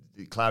the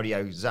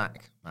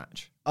Claudio-Zach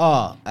match.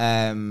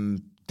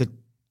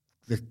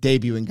 The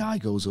debuting guy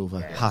goes over.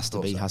 Yeah, has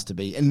to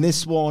be. In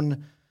this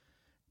one,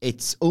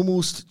 it's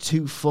almost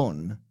too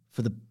fun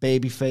for the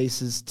baby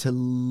faces to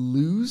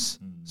lose.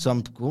 So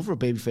I'm going for a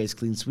babyface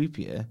clean sweep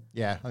here.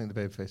 Yeah, I think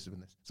the babyface has been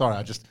this. Sorry,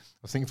 I was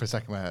thinking for a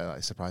second where like,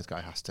 a surprise guy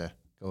has to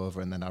go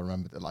over, and then I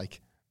remembered that like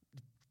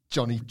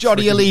Johnny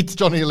Elite.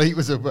 Johnny Elite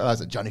was I was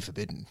like, Johnny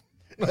Forbidden.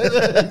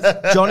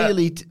 Johnny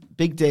Elite,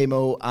 Big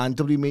Damo, and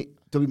W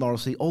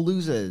Morrissey, all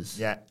losers.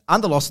 Yeah.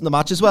 And they lost in the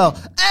match as well.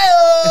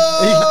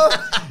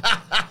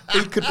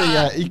 He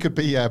could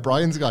be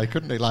Brian's guy,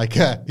 couldn't he? Like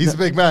he's a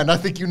big man. I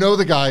think you know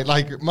the guy.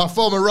 Like my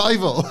former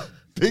rival,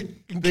 big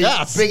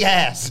ass. Big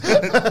ass.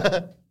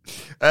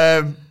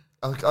 I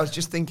was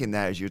just thinking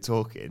there as you were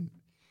talking,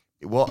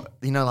 what,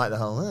 you know, like the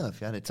whole,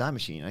 if you had a time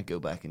machine, I'd go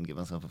back and give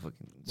myself a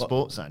fucking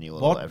sports annual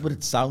or What whatever. would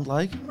it sound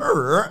like?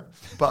 But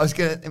I was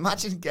going to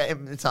imagine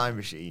getting the time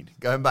machine,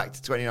 going back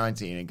to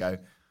 2019 and go,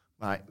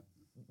 right,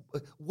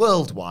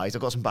 world-wise,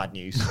 I've got some bad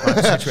news.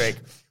 Right, trick.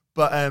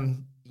 But,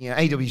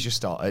 AEW's just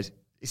started.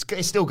 It's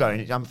still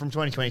going. I'm from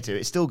 2022.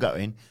 It's still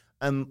going.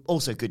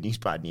 Also, good news,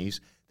 bad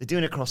news. They're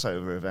doing a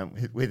crossover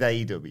event with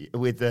AEW,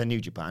 with New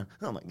Japan.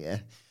 Oh, my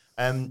God.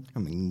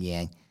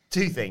 Yeah.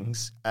 Two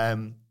things.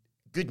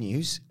 Good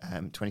news,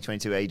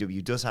 2022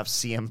 AEW does have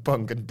CM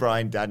Punk and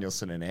Bryan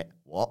Danielson in it.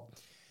 What?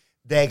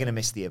 They're going to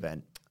miss the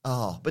event.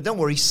 Oh, but don't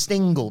worry,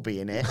 Sting will be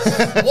in it.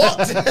 What?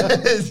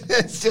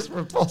 It's just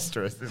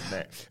preposterous, isn't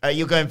it?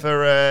 You're going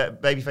for a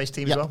babyface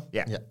team as well?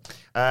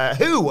 Yeah.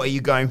 Who are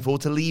you going for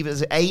to leave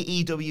as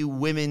AEW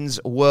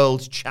Women's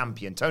World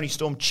Champion? Toni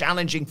Storm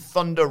challenging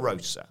Thunder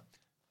Rosa.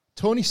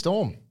 Toni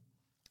Storm.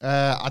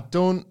 I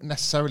don't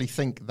necessarily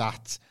think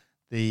that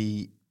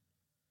the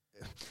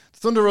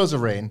Thunder Rosa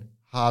reign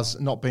has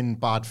not been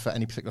bad for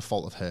any particular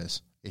fault of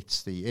hers.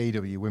 It's the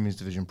AEW Women's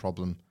Division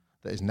problem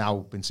that has now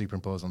been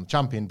superimposed on the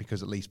champion,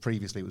 because at least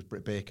previously it was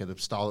Britt Baker, the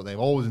star that they've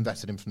always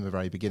invested in from the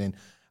very beginning.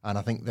 And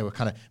I think they were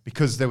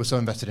because they were so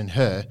invested in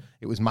her,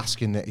 it was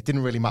masking that it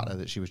didn't really matter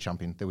that she was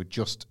champion. They were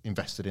just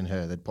invested in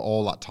her. They'd put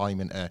all that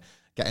time into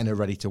getting her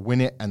ready to win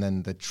it, and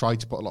then they tried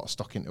to put a lot of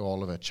stock into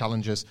all of her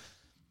challenges.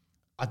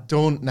 I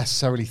don't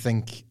necessarily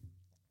think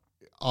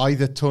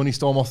either Toni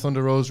Storm or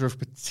Thunder Rosa have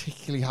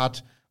particularly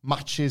had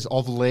matches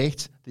of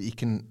late that you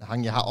can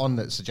hang your hat on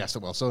that suggest that,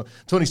 well, so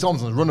Toni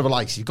Storm's on the run of her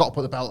life, so you've got to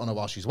put the belt on her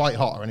while she's white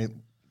hot,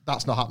 and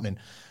that's not happening.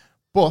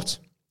 But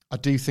I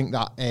do think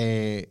that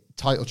a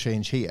title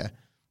change here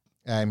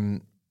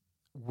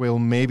will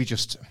maybe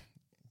just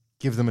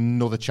give them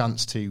another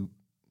chance to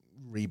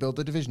rebuild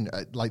the division,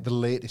 like the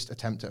latest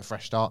attempt at a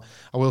fresh start.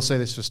 I will say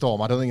this for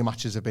Storm, I don't think her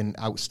matches have been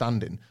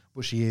outstanding,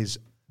 but she is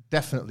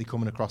definitely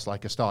coming across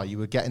like a star. You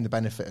were getting the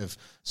benefit of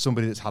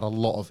somebody that's had a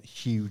lot of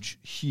huge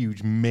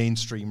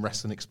mainstream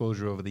wrestling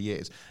exposure over the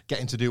years,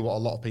 getting to do what a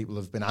lot of people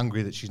have been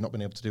angry that she's not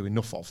been able to do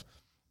enough of.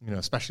 You know,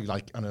 especially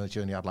like, I know she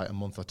only had like a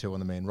month or two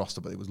on the main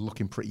roster, but it was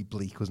looking pretty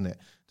bleak, wasn't it?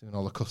 Doing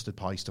all the custard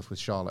pie stuff with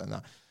Charlotte and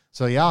that.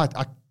 So yeah,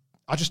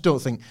 I just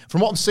don't think,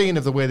 from what I'm seeing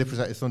of the way they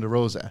presented Thunder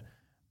Rosa,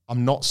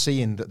 I'm not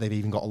seeing that they've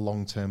even got a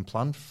long-term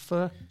plan for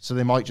her. So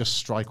they might just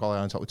strike while they're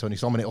on top with Toni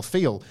Storm, and it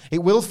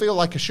will feel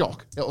like a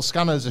shock. It'll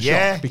scan as a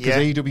shock, because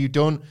AEW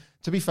don't,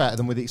 to be fair to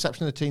them, with the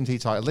exception of the TNT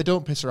title, they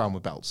don't piss around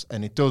with belts.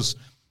 And it does,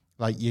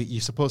 like,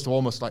 you're supposed to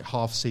almost like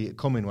half see it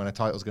coming when a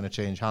title's going to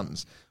change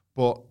hands.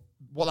 But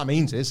what that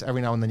means is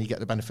every now and then you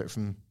get the benefit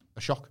from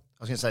a shock.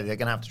 I was going to say, they're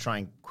going to have to try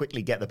and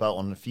quickly get the belt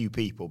on a few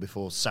people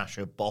before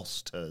Sasha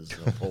bossed her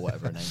or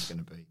whatever her name's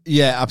going to be.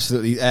 Yeah,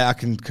 absolutely. I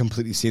can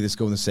completely see this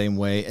going the same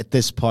way. At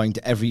this point,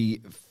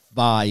 every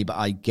vibe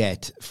I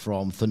get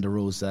from Thunder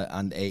Rosa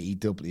and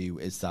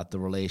AEW is that the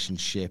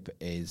relationship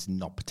is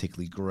not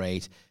particularly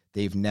great.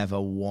 They've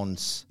never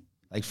once,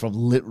 like from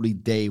literally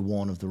day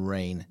one of the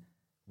reign,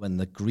 when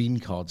the green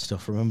card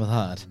stuff, remember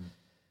that?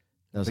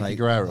 I was Vicky like,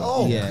 Guerrero.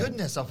 Oh,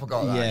 goodness, I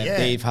forgot that. Yeah,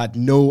 they've had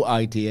no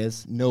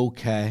ideas, no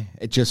care.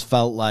 It just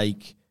felt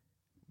like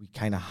we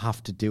kind of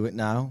have to do it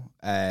now.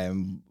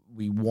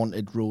 We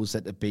wanted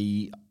Rosa to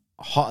be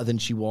hotter than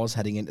she was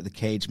heading into the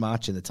cage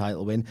match and the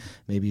title win.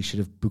 Maybe you should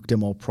have booked her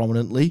more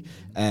prominently,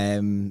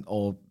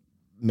 or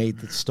made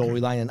the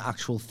storyline an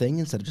actual thing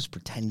instead of just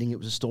pretending it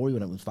was a story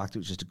when in fact it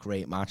was just a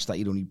great match that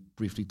you'd only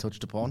briefly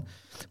touched upon.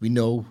 We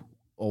know,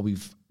 or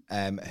we've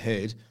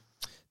heard,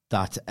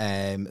 that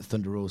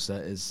Thunder Rosa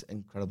is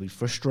incredibly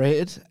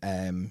frustrated.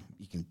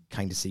 You can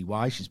kind of see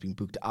why. She's been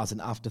booked as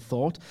an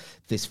afterthought.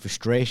 This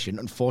frustration,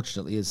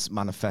 unfortunately, is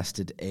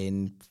manifested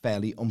in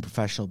fairly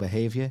unprofessional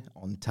behaviour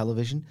on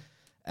television.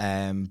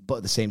 But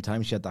at the same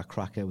time, she had that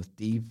cracker with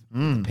Deeb,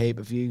 the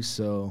pay-per-view,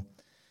 so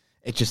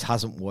it just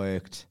hasn't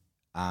worked.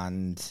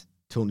 And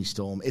Toni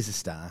Storm is a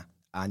star,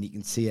 and you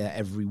can see her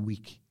every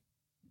week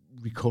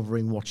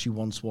recovering what she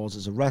once was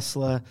as a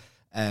wrestler.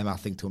 I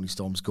think Toni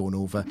Storm's going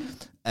over.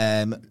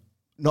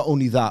 Not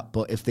only that,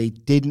 but if they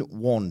didn't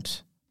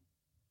want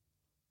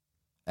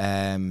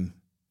Toni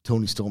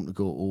Storm to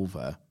go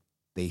over,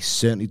 they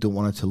certainly don't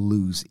want her to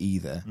lose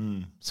either.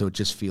 So it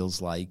just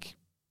feels like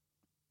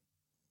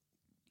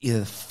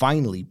either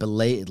finally,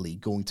 belatedly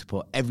going to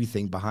put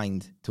everything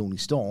behind Toni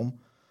Storm,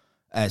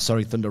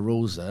 Thunder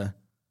Rosa,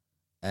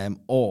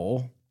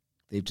 or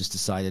they've just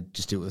decided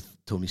just do it with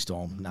Toni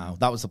Storm now.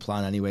 That was the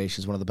plan anyway.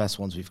 She's one of the best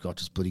ones we've got.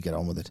 Just bloody get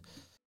on with it.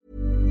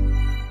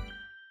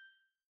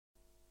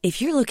 If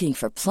you're looking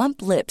for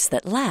plump lips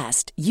that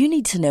last, you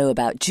need to know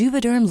about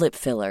Juvederm lip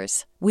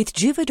fillers. With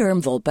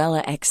Juvederm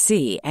Volbella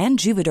XC and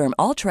Juvederm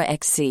Ultra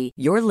XC,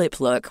 your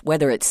lip look,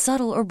 whether it's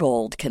subtle or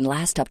bold, can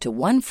last up to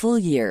 1 full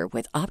year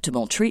with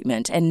optimal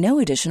treatment and no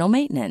additional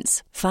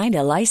maintenance. Find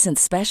a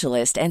licensed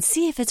specialist and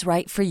see if it's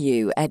right for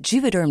you at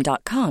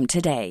Juvederm.com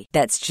today.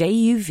 That's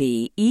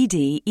JUVEDERM.com.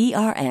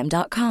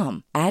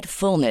 Add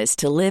fullness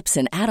to lips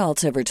in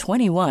adults over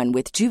 21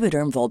 with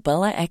Juvederm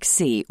Volbella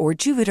XC or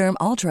Juvederm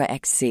Ultra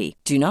XC.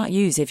 Do not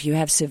use if you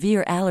have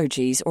severe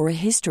allergies or a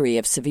history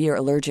of severe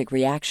allergic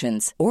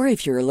reactions, or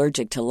if you're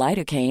allergic to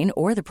lidocaine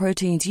or the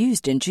proteins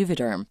used in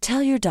Juvederm.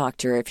 Tell your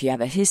doctor if you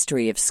have a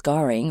history of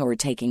scarring or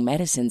taking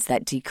medicines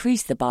that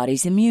decrease the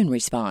body's immune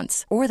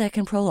response or that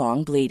can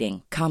prolong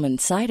bleeding. Common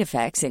side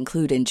effects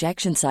include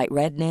injection site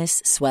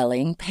redness,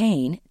 swelling,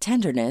 pain,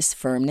 tenderness,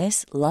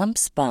 firmness,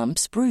 lumps,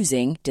 bumps,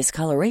 bruising,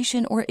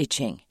 discoloration, or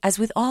itching. As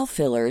with all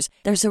fillers,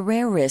 there's a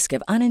rare risk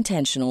of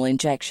unintentional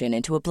injection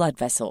into a blood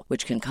vessel,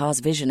 which can cause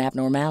vision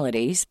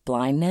abnormalities,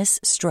 blindness,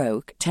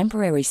 stroke,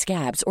 temporary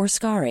scabs, or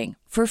scarring.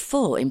 For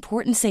full,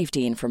 important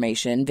safety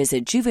information,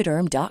 visit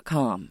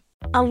Juvederm.com.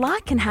 A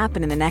lot can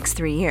happen in the next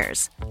 3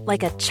 years.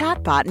 Like a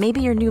chatbot may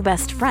be your new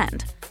best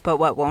friend. But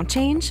what won't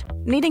change?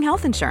 Needing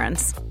health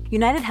insurance.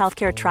 United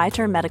Healthcare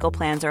Tri-Term Medical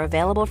Plans are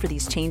available for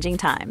these changing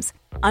times.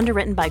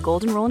 Underwritten by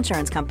Golden Rule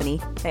Insurance Company,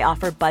 they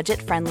offer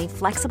budget-friendly,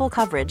 flexible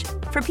coverage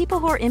for people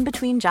who are in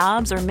between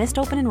jobs or missed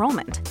open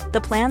enrollment. The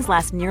plans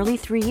last nearly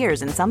 3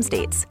 years in some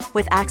states,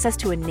 with access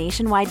to a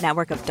nationwide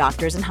network of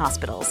doctors and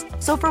hospitals.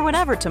 So for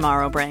whatever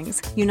tomorrow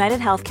brings, United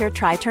Healthcare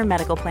Tri-Term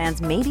Medical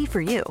Plans may be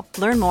for you.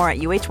 Learn more at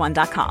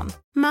UH1.com.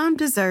 Mom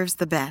deserves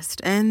the best,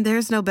 and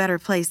there's no better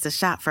place to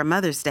shop for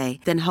Mother's Day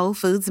than Whole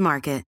Foods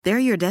Market. They're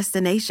your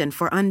destination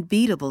for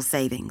unbeatable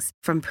savings,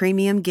 from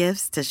premium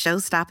gifts to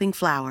show-stopping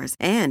flowers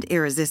and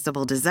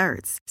irresistible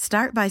desserts.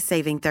 Start by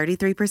saving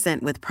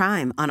 33% with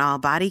Prime on all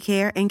body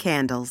care and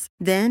candles.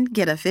 Then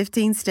get a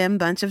 15-stem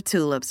bunch of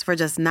tulips for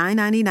just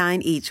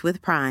 $9.99 each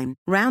with Prime.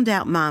 Round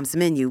out Mom's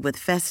menu with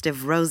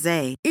festive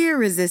rosé,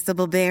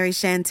 irresistible berry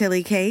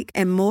chantilly cake,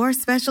 and more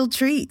special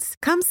treats.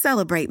 Come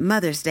celebrate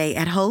Mother's Day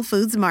at Whole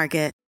Foods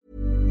Market.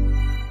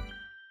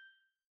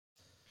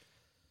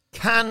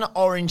 Can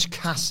Orange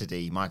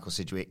Cassidy, Michael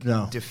Sidgwick,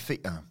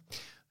 defeat... I'm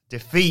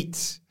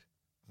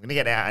going to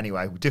get it out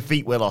anyway.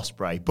 Defeat Will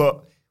Ospreay,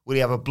 but will he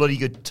have a bloody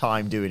good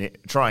time doing it,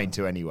 trying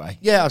to anyway?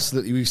 Yeah,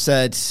 absolutely. We've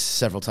said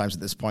several times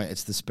at this point,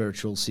 it's the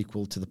spiritual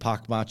sequel to the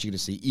Pac match. You're going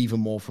to see even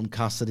more from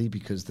Cassidy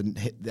because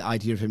the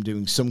idea of him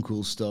doing some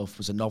cool stuff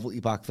was a novelty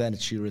back then.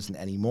 It sure isn't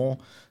anymore.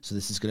 So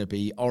this is going to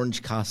be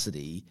Orange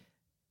Cassidy.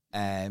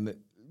 The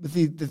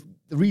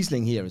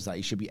reasoning here is that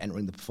he should be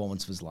entering the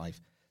performance of his life.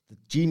 The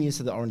genius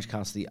of the Orange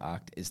Cassidy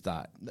act is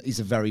that he's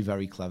a very,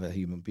 very clever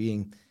human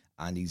being,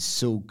 and he's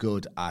so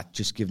good at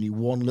just giving you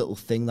one little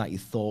thing that you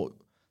thought,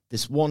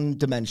 this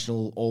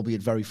one-dimensional,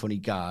 albeit very funny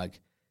gag,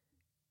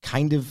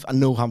 kind of, and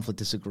no Hamlet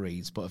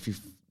disagrees, but if you,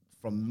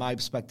 from my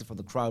perspective, from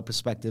the crowd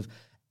perspective,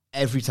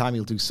 every time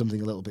he'll do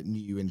something a little bit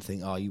new and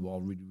think, oh, you are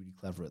really, really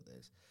clever at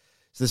this.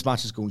 So this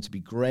match is going to be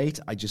great.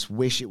 I just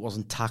wish it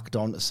wasn't tacked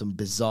on to some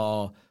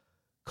bizarre,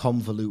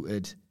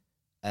 convoluted,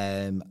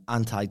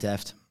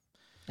 anti-deft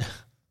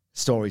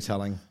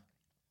storytelling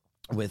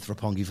with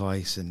Roppongi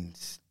Vice and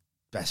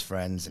Best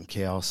Friends and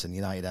Chaos and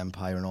United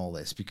Empire and all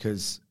this,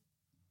 because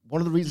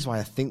one of the reasons why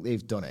I think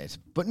they've done it,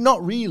 but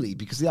not really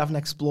because they haven't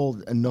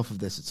explored enough of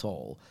this at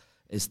all,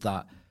 is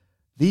that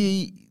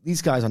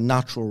these guys are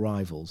natural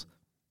rivals.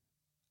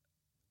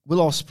 Will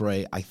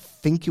Ospreay, I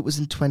think it was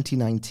in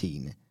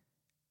 2019,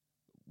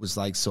 was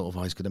like sort of,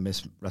 oh, he's going to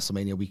miss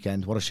WrestleMania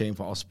weekend. What a shame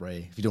for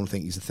Ospreay. If you don't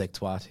think he's a thick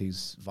twat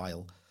who's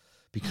vile,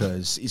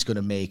 because he's going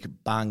to make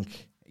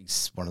bank.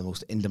 He's one of the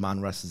most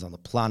in-demand wrestlers on the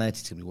planet.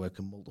 He's going to be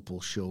working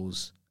multiple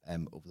shows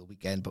over the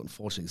weekend, but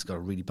unfortunately he's got a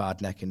really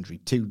bad neck injury.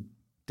 2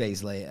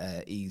 days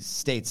later, he's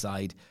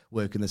stateside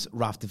working this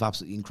raft of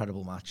absolutely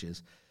incredible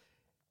matches.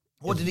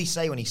 What did he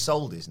say when he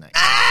sold his neck?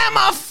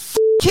 My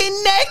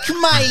fucking neck,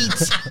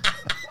 mate!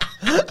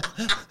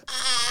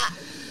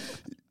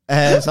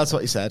 So that's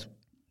what he said.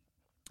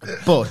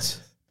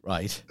 But,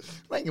 right.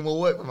 Making more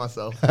work for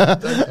myself.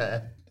 Don't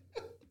care.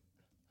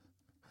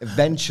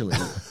 Eventually,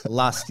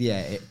 last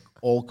year, it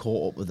all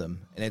caught up with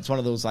them. And it's one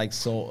of those, like,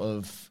 sort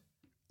of,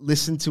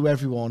 listen to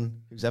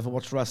everyone who's ever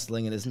watched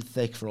wrestling and isn't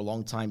thick for a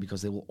long time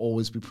because they will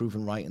always be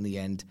proven right in the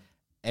end.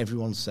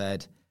 Everyone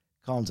said,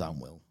 calm down,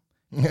 Will.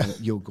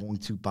 You're going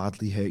to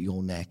badly hurt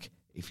your neck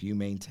if you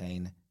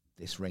maintain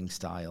this ring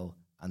style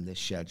and this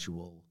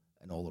schedule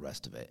and all the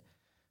rest of it.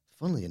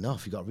 Funnily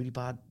enough, he got a really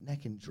bad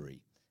neck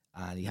injury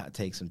and he had to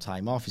take some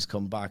time off. He's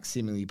come back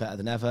seemingly better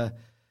than ever.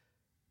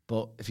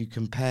 But if you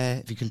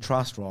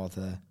contrast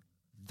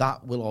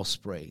that Will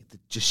Ospreay, the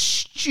just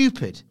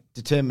stupid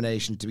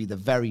determination to be the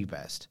very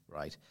best,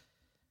 right,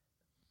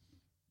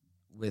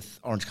 with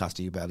Orange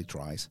Cassidy, who barely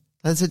tries.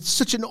 There's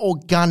such an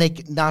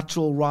organic,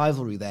 natural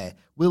rivalry there.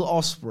 Will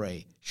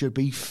Ospreay should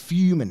be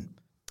fuming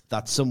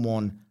that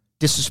someone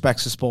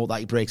disrespects the sport that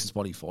he breaks his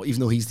body for, even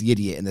though he's the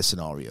idiot in this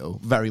scenario,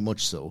 very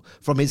much so.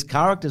 From his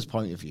character's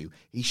point of view,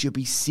 he should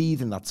be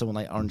seething that someone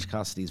like Orange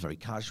Cassidy is very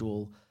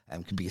casual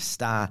and can be a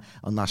star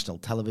on national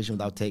television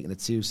without taking it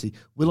seriously.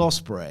 Will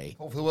Ospreay...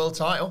 All for the world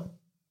title.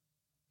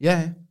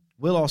 Yeah.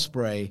 Will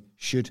Ospreay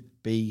should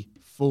be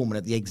foaming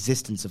at the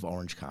existence of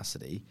Orange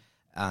Cassidy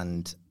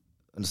and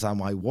understand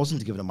why he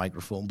wasn't given a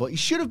microphone, but he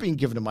should have been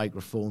given a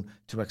microphone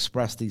to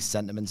express these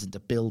sentiments and to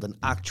build an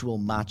actual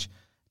match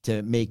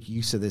to make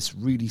use of this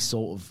really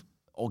sort of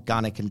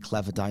organic and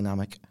clever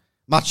dynamic.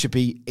 Match should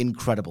be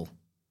incredible.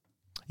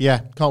 Yeah,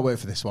 can't wait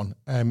for this one.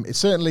 It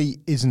certainly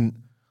isn't...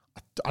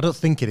 I don't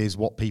think it is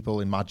what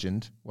people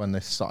imagined when they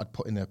started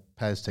putting the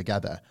pairs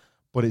together,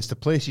 but it's the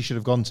place you should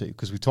have gone to,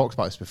 because we've talked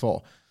about this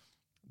before.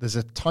 There's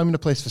a time and a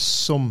place for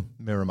some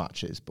mirror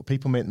matches, but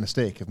people make the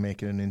mistake of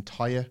making an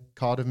entire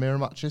card of mirror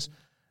matches,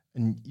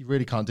 and you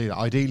really can't do that.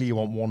 Ideally, you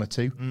want one or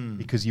two,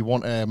 because you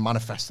want to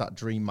manifest that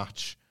dream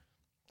match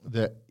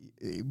that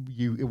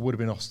it would have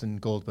been Austin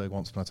Goldberg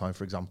once upon a time,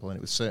 for example, and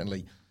it was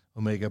certainly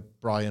Omega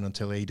Bryan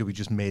until AEW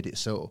just made it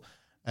so.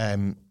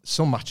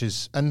 Some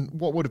matches, and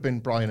what would have been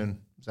Bryan and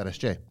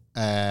ZSJ,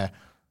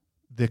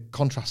 the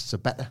contrasts are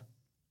better.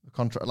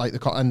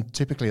 And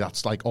typically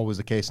that's like always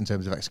the case in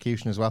terms of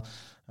execution as well.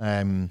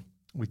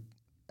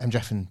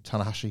 MJF and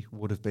Tanahashi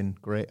would have been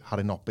great had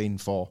it not been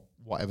for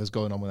whatever's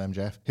going on with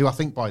MJF, who I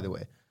think, by the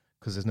way,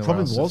 because there's no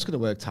probably was going to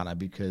work Tana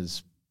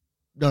because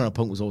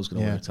Punk was always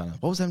going to work Tana.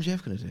 What was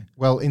MJF going to do?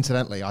 Well,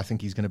 incidentally, I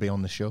think he's going to be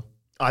on the show.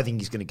 I think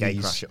he's going to gate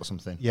crash it or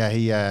something. Yeah,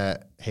 he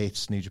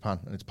hates New Japan,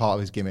 and it's part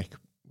of his gimmick.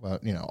 Well,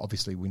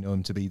 obviously we know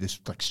him to be this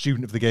like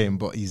student of the game,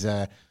 but he's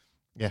the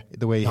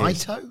way he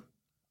Naito?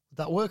 Would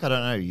that work? I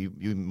don't know.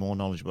 You're more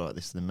knowledgeable about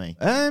this than me.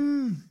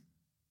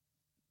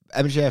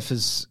 MJF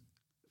has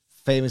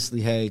famously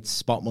hates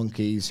spot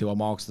monkeys who are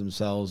marks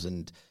themselves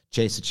and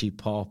chase a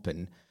cheap pop,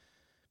 and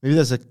maybe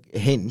there's a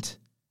hint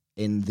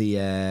in the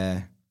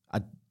I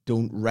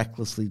don't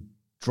recklessly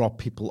drop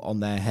people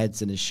on their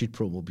heads in his shoot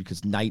promo,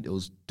 because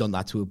Naito's done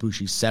that to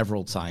Ibushi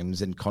several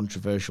times in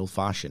controversial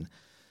fashion.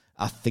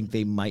 I think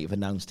they might have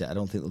announced it. I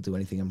don't think they'll do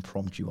anything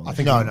impromptu on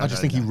it. I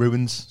just think he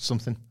ruins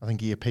something. I think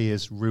he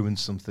appears,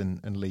 ruins something,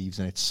 and leaves,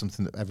 and it's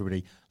something that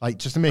everybody like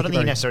just to make. I don't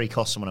think he necessarily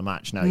costs someone a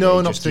match. No,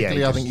 not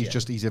particularly. I think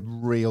he's a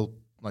real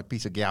like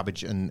piece of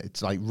garbage, and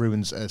it's like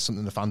ruins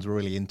something the fans were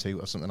really into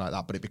or something like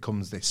that. But it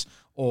becomes this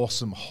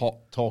awesome hot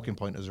talking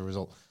point as a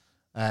result.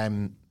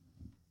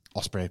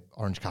 Ospreay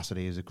Orange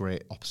Cassidy is a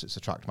great opposites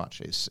attract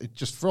match. It's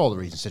just for all the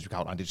reasons Cedric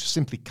outlined. It just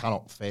simply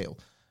cannot fail.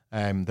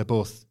 They're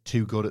both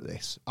too good at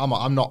this.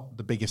 I'm not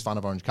the biggest fan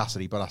of Orange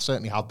Cassidy, but I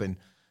certainly have been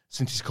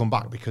since he's come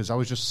back, because I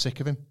was just sick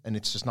of him, and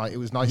it's just nice. It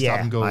was nice to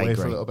have him go away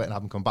for a little bit and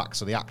have him come back.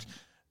 So the act,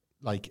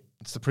 like,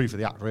 it's the proof of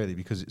the act, really,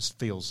 because it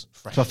feels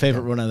fresh. It's my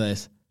favourite run of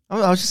this.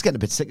 I was just getting a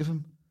bit sick of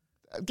him.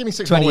 Give me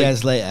 20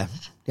 years later,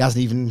 he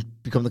hasn't even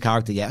become the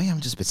character yet. I'm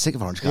just a bit sick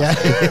of Orange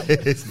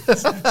Cassidy.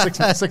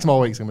 Yeah. six more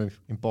weeks, I'm going to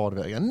be bored of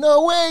it again.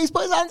 No way, he's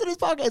put his hands in his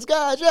pockets.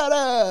 God, shut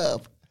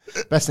up.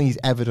 Best thing he's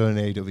ever done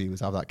in AEW was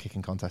have that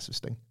kicking contest with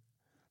Sting.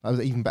 That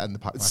was even better than the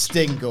Pac match.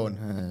 Sting going.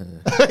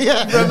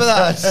 Yeah, remember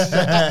that?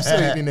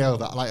 Absolutely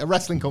nailed that. Like, a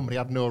wrestling company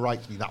had no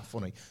right to be that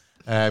funny.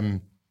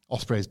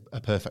 Ospreay's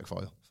a perfect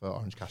foil for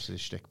Orange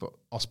Cassidy's shtick, but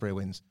Ospreay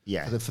wins.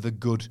 Yeah. For the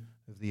good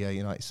of the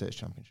United States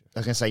Championship. I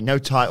was going to say, no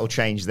title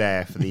change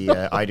there for the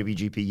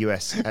IWGP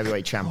US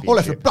Heavyweight Championship. All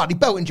left a bloody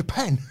belt in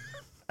Japan.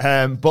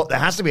 But there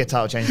has to be a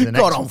title change in the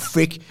next God on,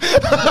 Vic.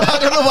 I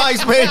don't know why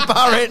he's made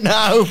Barrett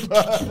now.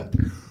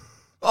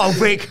 Oh,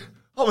 Vic,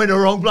 I'm in the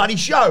wrong bloody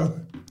show.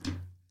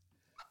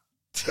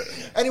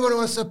 Anyone who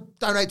wants to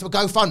donate to a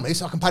GoFundMe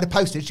so I can pay the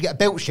postage to get a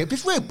belt shipped,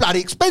 it's real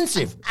bloody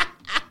expensive.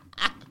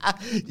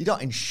 You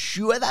don't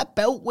insure that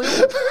belt,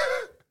 Will?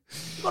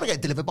 You've got to get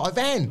it delivered by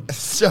van.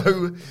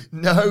 So,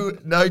 no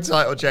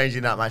title change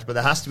in that match, but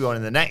there has to be one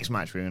in the next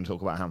match we're going to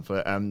talk about,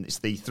 Hamflet. It's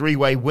the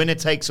three-way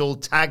winner-takes-all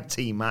tag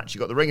team match. You've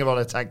got the Ring of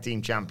Honor Tag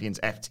Team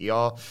Champions,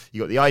 FTR.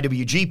 You've got the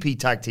IWGP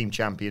Tag Team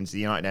Champions, the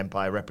United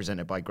Empire,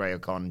 represented by Grey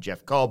O'Connor and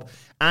Jeff Cobb.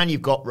 And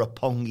you've got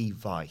Roppongi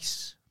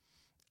Vice.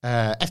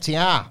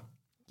 FTR.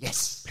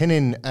 Yes.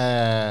 Pinning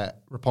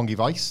Roppongi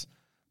Vice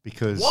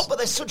because... What? But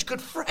they're such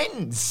good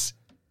friends.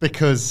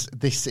 because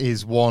this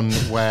is one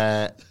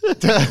where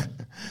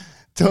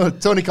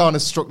Tony Khan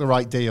has struck the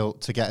right deal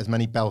to get as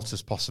many belts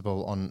as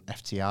possible on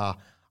FTR.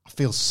 I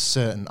feel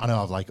certain, I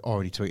know I've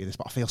already tweeted this,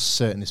 but I feel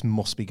certain this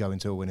must be going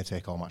to a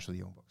winner-take-all match with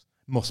the Young Bucks.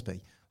 Must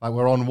be.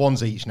 We're on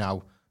ones each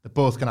now. They're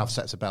both going to have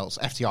sets of belts.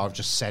 FTR have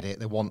just said it.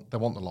 They want the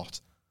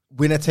lot.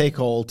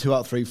 Winner-take-all, 2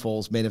 out of 3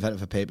 falls, main event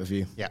of a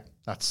pay-per-view. Yeah,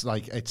 that's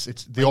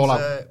it's the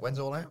all-out. When's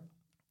All Out?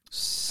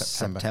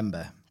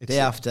 September. Day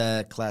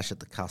after Clash at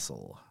the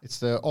Castle. It's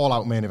the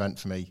all-out main event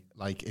for me.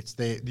 It's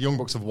the Young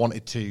Bucks have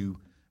wanted to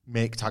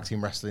make tag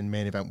team wrestling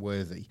main event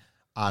worthy,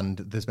 and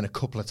there's been a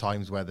couple of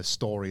times where the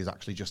story has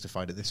actually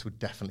justified it. This would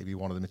definitely be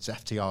one of them. It's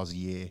FTR's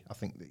year. I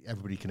think that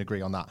everybody can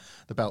agree on that.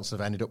 The belts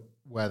have ended up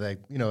where they,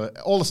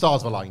 all the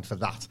stars have aligned for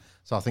that.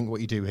 So I think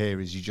what you do here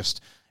is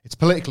it's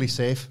politically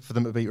safe for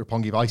them to beat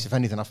Roppongi Vice. If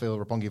anything, I feel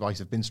Roppongi Vice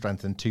have been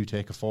strengthened to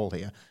take a fall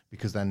here,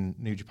 because then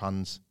New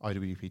Japan's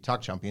IWGP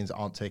Tag Champions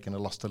aren't taking a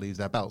loss to lose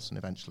their belts, and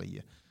eventually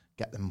you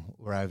get them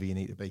wherever you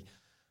need to be.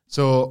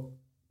 So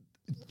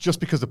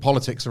just because the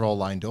politics are all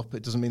lined up,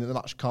 it doesn't mean that the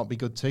match can't be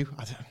good too.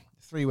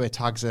 Three-way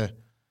tags are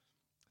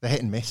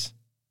hit and miss.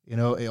 It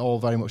all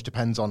very much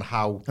depends on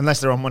how... Unless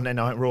they're on Monday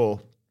Night Raw.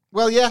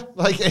 Well, yeah.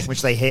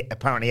 Which they hit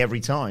apparently every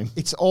time.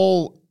 It's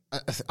all...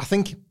 I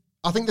think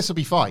this will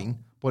be fine,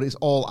 but it's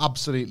all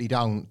absolutely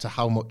down to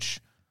how much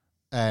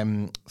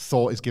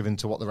thought is given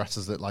to what the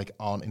wrestlers that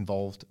aren't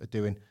involved are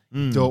doing.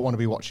 Don't want to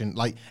be watching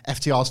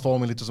FTR's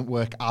formula doesn't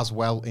work as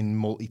well in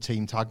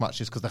multi-team tag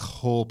matches, because the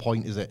whole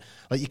point is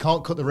you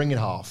can't cut the ring in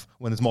half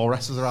when there's more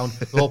wrestlers around.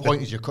 The whole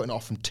point is you're cutting it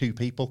off from 2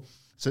 people,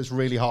 so it's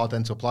really hard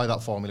then to apply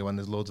that formula when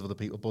there's loads of other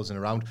people buzzing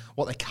around.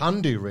 What they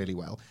can do really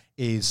well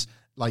is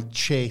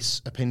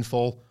chase a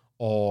pinfall,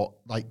 or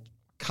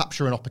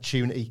capture an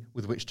opportunity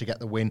with which to get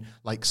the win.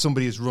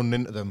 Somebody has run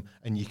into them,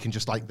 and you can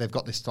just they've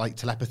got this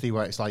telepathy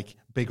where it's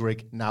big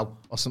rig now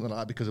or something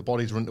like that, because the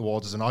body's run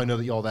towards us and I know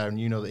that you're there and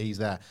you know that he's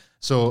there.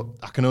 So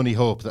I can only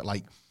hope that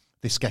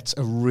this gets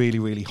a really,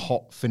 really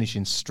hot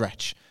finishing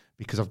stretch,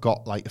 because I've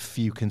got a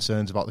few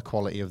concerns about the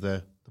quality of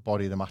the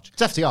body of the match.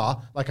 It's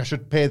FTR. I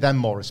should pay them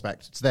more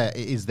respect. It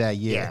is their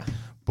year. Yeah.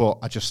 But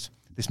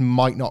this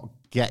might not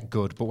get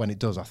good, but when it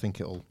does, I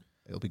think it'll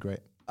be great.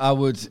 I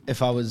would,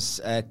 if I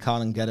was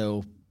Khan and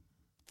Gedo,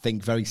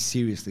 think very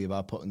seriously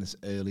about putting this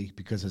early,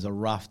 because there's a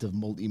raft of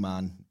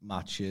multi-man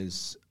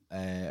matches,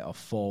 or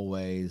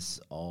 4-ways,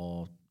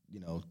 or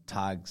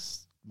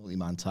tags,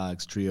 multi-man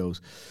tags,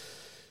 trios.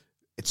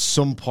 At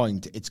some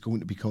point, it's going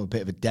to become a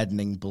bit of a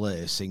deadening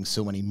blur, seeing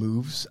so many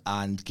moves,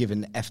 and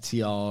given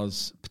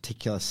FTR's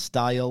particular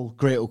style,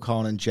 Great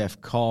O'Khan and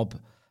Jeff Cobb,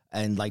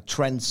 and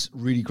Trent's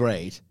really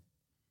great,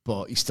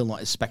 but he's still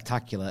not as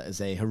spectacular as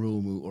a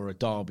Hiromu or a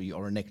Darby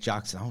or a Nick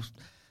Jackson.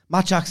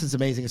 Matt Jackson's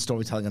amazing at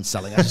storytelling and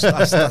selling.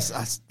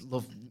 I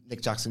love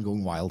Nick Jackson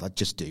going wild. I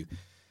just do.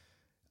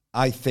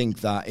 I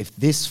think that if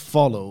this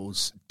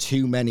follows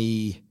too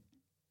many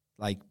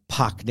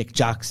Pac Nick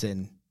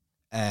Jackson,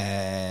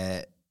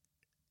 Shingo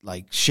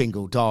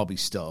Darby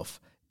stuff,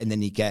 and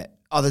then you get,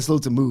 there's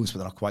loads of moves, but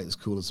they're not quite as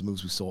cool as the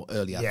moves we saw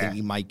earlier. Yeah. I think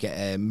you might get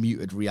a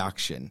muted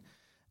reaction.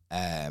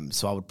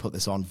 So I would put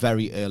this on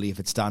very early if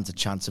it stands a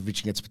chance of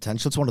reaching its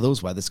potential. It's one of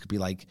those where this could be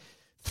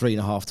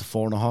 3.5 to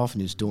 4.5,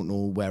 and you just don't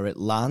know where it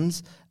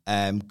lands.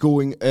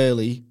 Going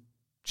early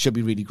should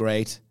be really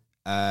great.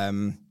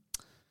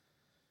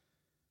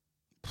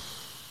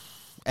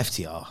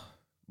 FTR,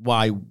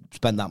 why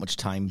spend that much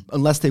time?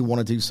 Unless they want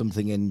to do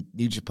something in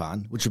New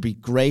Japan, which would be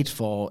great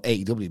for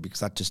AEW, because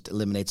that just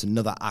eliminates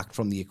another act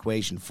from the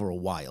equation for a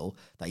while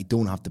that you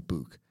don't have to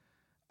book.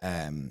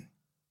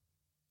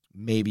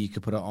 Maybe you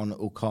could put it on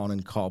O'Khan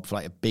and Cobb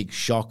for a big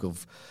shock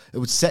of... It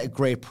would set a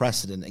great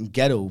precedent, and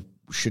Gedo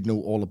should know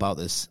all about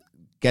this.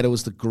 Gedo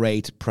is the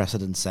great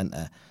precedent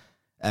setter.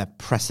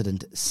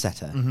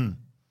 Mm-hmm.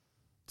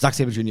 Zack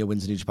Sabre Jr.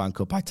 wins the New Japan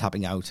Cup by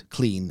tapping out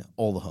clean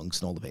all the hunks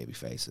and all the baby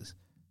faces.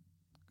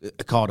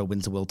 Okada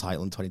wins the world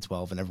title in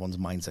 2012 and everyone's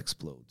minds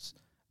explodes.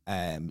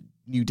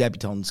 New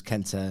debutants,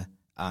 Kenta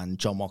and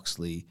Jon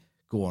Moxley,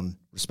 go on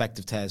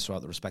respective tears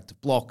throughout the respective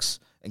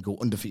blocks and go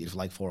undefeated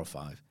for 4 or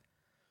 5.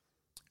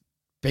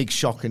 Big,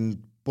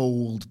 shocking,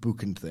 bold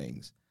booking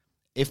things.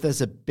 If there's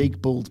a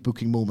big, bold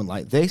booking moment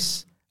like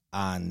this,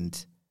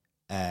 and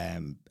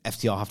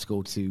FTR have to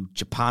go to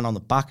Japan on the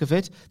back of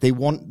it, they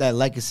want their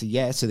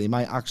legacy, so they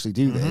might actually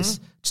do this.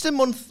 Just a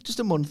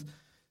month.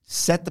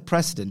 Set the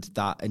precedent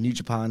that a New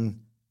Japan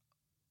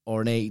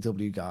or an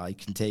AEW guy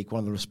can take one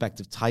of the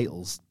respective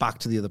titles back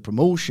to the other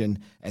promotion,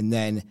 and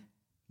then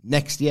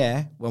next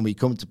year, when we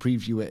come to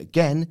preview it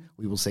again,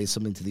 we will say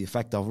something to the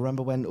effect of,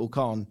 remember when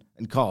O'Khan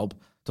and Cobb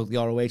took the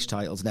ROH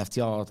titles and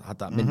FTR had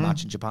that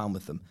mid-match in Japan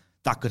with them?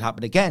 That could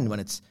happen again when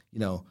it's,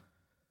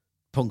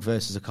 Punk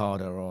versus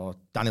Okada or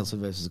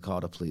Danielson versus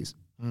Okada, please.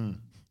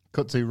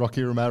 Cut to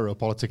Rocky Romero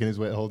politicking his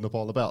way to holding up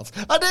all the belts.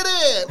 I did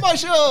it! My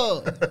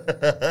show!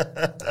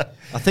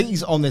 I think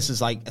he's on this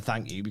as a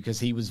thank you, because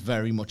he was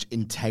very much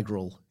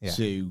integral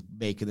to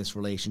making this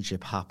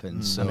relationship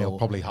happen. So and he'll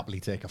probably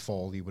happily take a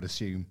fall, you would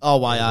assume. Oh,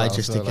 why?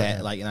 Just to get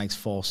a nice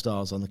 4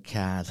 stars on the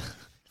card.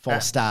 4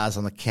 stars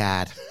on the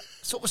card.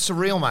 Sort of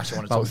surreal match I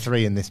want to About talk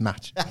 3 in this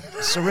match.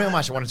 surreal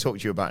match I want to talk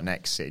to you about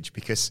next, Sidge,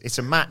 because it's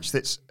a match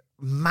that's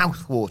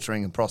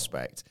mouth-watering in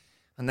prospect.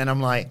 And then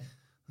I'm like,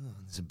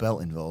 there's a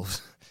belt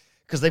involved.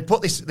 Because they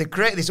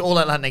created this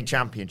All-Atlantic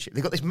Championship.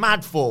 They've got this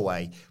mad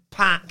four-way,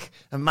 Pac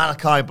and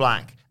Malachi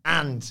Black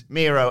and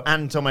Miro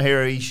and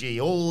Tomohiro Ishii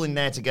all in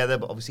there together,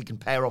 but obviously can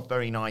pair off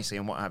very nicely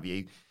and what have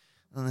you.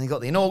 And they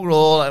got the inaugural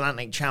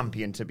All-Atlantic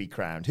Champion to be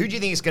crowned. Who do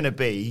you think it's going to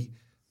be?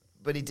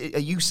 But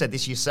you said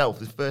this yourself.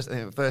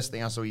 The first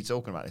thing I saw you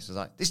talking about this was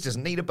like, this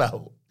doesn't need a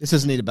belt. This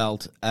doesn't need a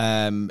belt.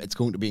 It's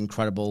going to be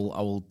incredible.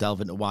 I will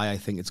delve into why I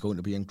think it's going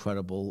to be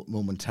incredible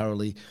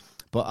momentarily.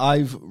 But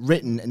I've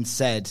written and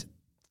said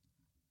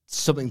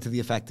something to the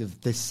effect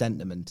of this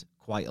sentiment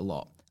quite a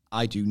lot.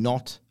 I do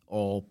not,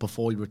 or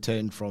before he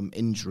returned from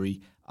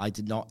injury, I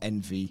did not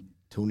envy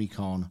Tony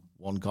Khan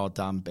one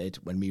goddamn bit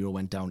when Miro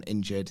went down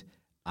injured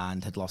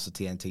and had lost the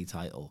TNT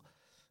title.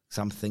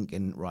 So I'm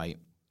thinking, right,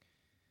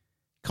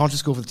 can't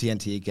just go for the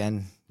TNT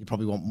again. You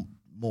probably want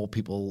more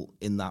people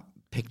in that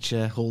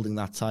picture holding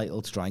that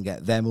title to try and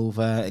get them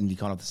over, and you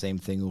can't have the same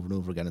thing over and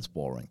over again. It's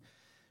boring.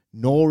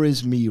 Nor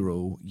is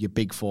Miro your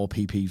big 4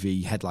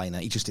 PPV headliner.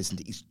 He just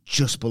isn't. He's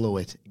just below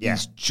it. Yeah.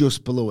 He's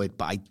just below it,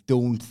 but I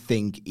don't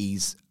think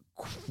he's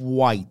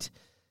quite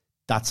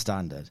that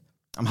standard.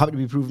 I'm happy to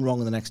be proven wrong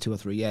in the next 2 or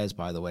 3 years,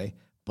 by the way,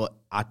 but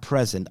at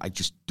present, I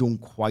just don't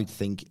quite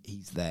think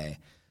he's there.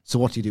 So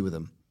what do you do with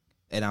him?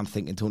 And I'm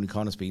thinking Tony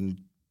Khan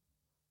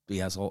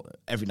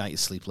every night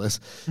is sleepless,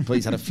 but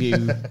he's had a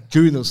few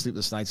during those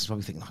sleepless nights. He's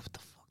probably thinking, what the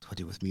fuck do I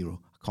do with Miro?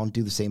 I can't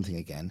do the same thing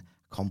again.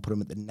 I can't put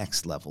him at the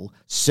next level.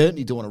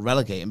 Certainly don't want to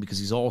relegate him because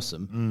he's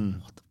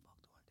awesome. What the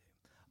fuck do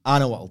I do? I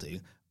know what I'll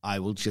do. I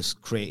will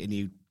just create a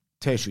new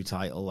tertiary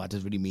title. That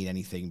doesn't really mean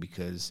anything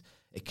because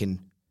it's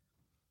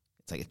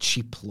like a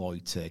cheap ploy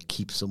to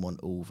keep someone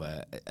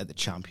over at the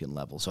champion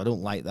level. So I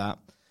don't like that.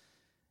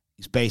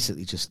 He's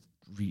basically just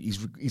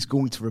he's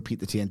going to repeat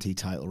the TNT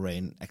title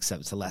reign,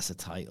 except it's a lesser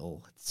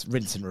title. It's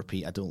rinse and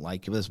repeat. I don't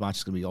like it, but this match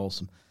is going to be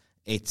awesome.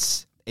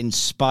 It's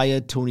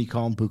inspired Tony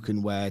Khan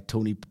booking, where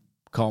Tony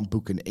Khan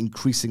booking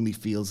increasingly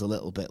feels a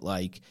little bit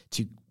like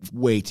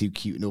way too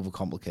cute and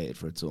overcomplicated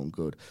for its own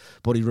good.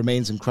 But he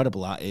remains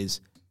incredible at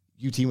is,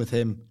 you team with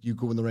him, you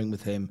go in the ring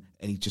with him,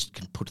 and he just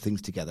can put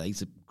things together.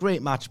 He's a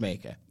great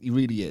matchmaker. He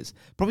really is.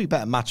 Probably a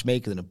better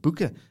matchmaker than a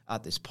booker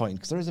at this point,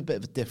 because there is a bit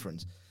of a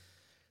difference.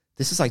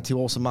 This is like 2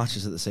 awesome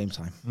matches at the same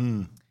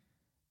time.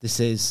 This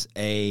is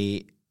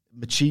a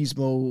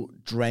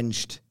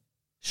machismo-drenched,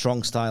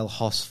 strong-style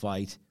hoss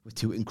fight with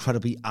 2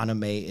 incredibly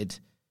animated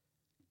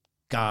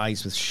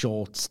guys with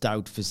short,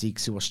 stout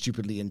physiques who are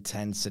stupidly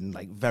intense and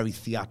like very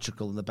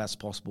theatrical in the best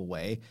possible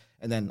way.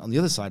 And then on the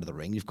other side of the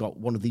ring, you've got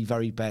one of the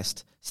very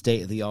best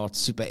state-of-the-art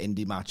super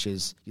indie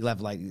matches you'll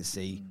ever likely to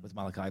see with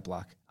Malachi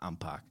Black and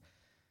Pac.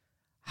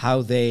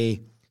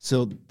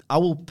 So I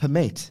will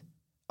permit,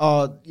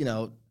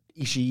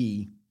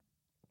 Ishii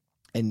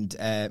and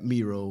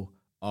Miro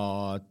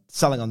are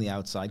selling on the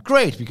outside.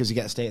 Great, because you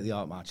get a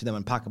state-of-the-art match. And then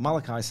when Pac and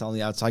Malachi sell on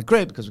the outside,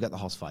 great, because we get the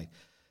hoss fight.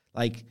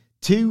 Like,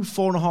 2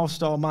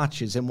 4.5-star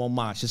matches in one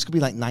match. This could be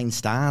like 9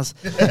 stars,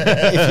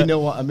 if you know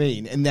what I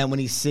mean. And then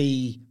when you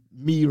see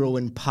Miro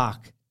and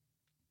Pac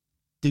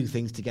do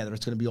things together,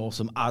 it's going to be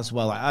awesome as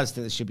well. I just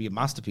think this should be a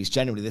masterpiece.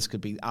 Generally, this could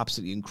be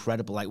absolutely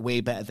incredible, like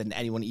way better than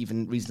anyone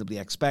even reasonably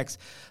expects.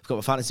 I've got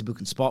my fantasy book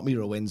and spot.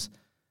 Miro wins.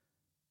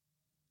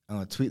 I'm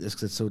going to tweet this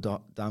because it's so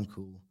damn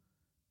cool.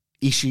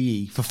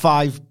 Ishii, for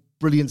 5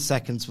 brilliant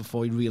seconds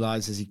before he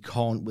realizes he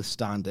can't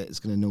withstand it, is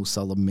going to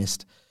no-sell the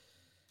mist.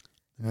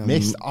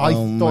 Missed. I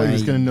thought he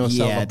was going to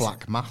no-sell the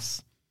Black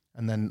Mass.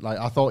 And then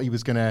I thought he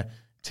was going to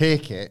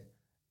take it,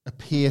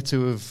 appear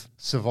to have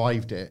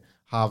survived it,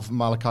 have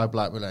Malachi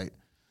Black be like,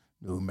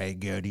 oh my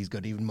God, he's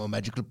got even more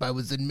magical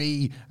powers than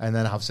me. And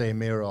then have, say,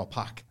 Miro or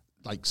Pac,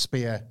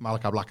 spear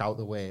Malachi Black out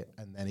the way.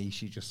 And then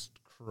Ishii just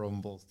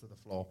crumbles to the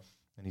floor.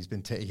 And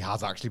he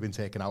has actually been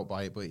taken out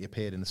by it, but he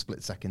appeared in a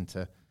split second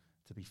to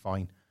be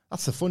fine.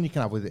 That's the fun you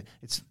can have with it.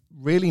 It's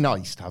really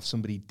nice to have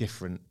somebody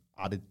different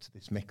added to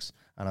this mix,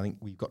 and I think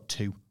we've got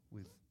 2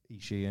 with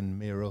Ishii and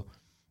Miro.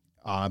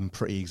 I'm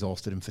pretty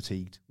exhausted and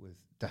fatigued with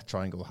Death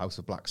Triangle, House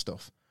of Black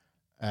stuff.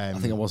 I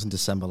think it was in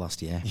December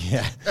last year.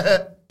 Yeah.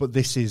 But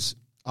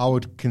I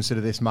would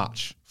consider this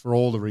match, for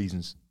all the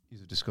reasons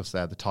you've discussed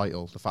there, the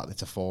title, the fact that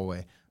it's a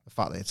 4-way, the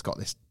fact that it's got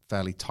this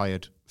fairly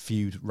tired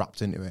feud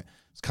wrapped into it.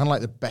 It's kind of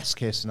like the best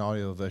case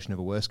scenario version of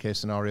a worst case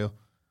scenario.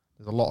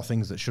 There's a lot of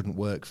things that shouldn't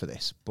work for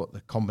this, but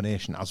the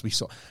combination, as we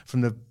saw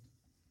from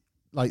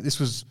this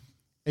was,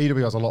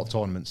 AEW has a lot of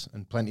tournaments,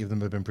 and plenty of them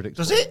have been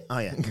predictable. Does it? Oh,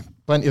 yeah.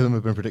 Plenty of them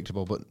have been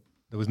predictable, but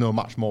there was no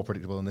match more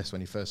predictable than this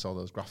when you first saw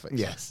those graphics.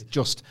 Yes. It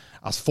just,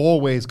 as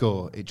 4 ways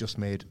go, it just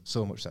made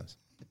so much sense.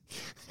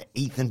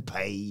 Ethan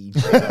Page.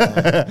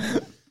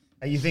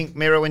 You think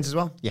Miro wins as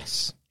well?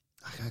 Yes.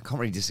 I can't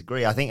really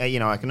disagree. I think,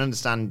 I can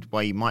understand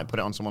why you might put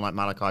it on someone like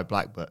Malachi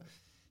Black, but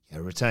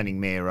returning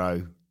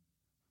Miro,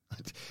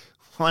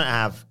 why not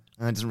have,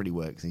 it doesn't really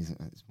work because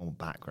it's more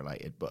back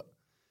related, but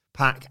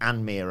Pac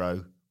and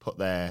Miro put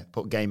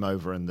Game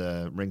Over and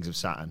the Rings of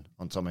Saturn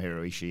on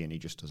Tomohiro Ishii, and he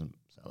just doesn't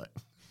sell it.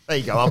 There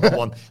you go. I've got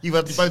one. You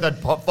both had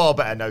far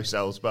better no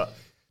sells, but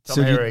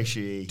Tomohiro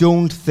Ishii.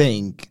 Don't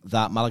think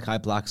that Malachi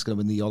Black's going to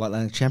win the All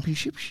Atlantic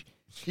Championship.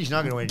 He's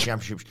not going to win the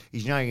championship.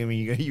 He's not going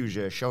to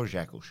use shoulder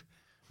shackles.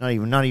 Not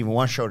even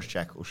one shoulder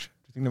shackles. Do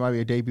you think there might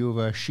be a debut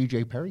of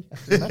CJ Perry?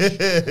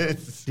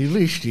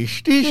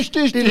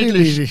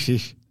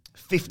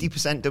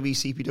 50%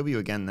 WCPW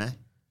again there.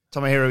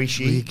 Tomohiro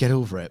Ishii. Will you get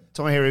over it?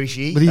 Tomohiro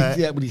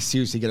Ishii. Will he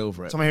seriously get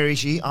over it? Tomohiro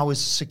Ishii, I was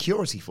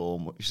security for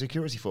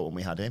when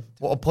we had him.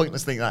 What a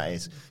pointless thing that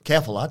is.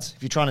 Careful, lads.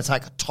 If you're trying to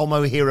attack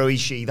Tomohiro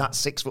Ishii, that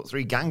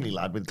 6'3" gangly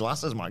lad with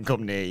glasses might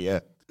come near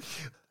you.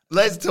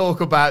 Let's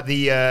talk about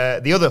the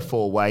other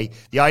four-way,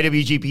 the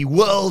IWGP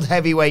World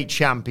Heavyweight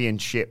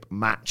Championship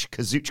match.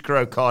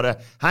 Kazuchika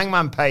Okada,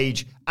 Hangman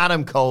Page,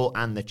 Adam Cole,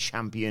 and the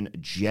champion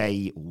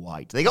Jay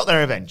White. They got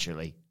there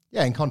eventually.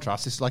 Yeah, in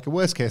contrast, it's like a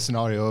worst-case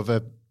scenario of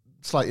a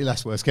slightly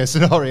less worst-case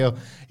scenario.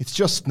 It's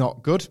just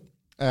not good.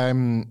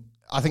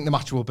 I think the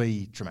match will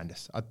be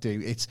tremendous. I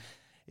do. It's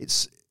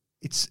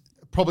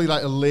probably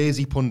like a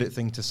lazy pundit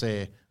thing to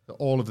say that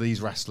all of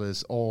these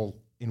wrestlers all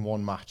in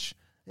one match.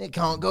 It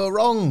can't go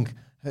wrong.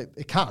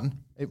 It can.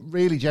 It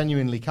really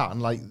genuinely can.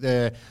 Like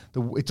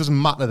it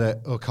doesn't matter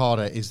that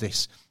Okada is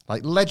this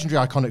like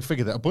legendary iconic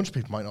figure that a bunch of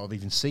people might not have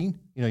even seen.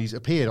 You know, he's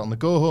appeared on the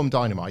Go Home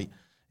Dynamite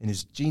in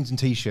his jeans and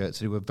t-shirts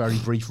to do a very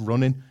brief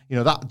run-in. You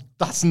know,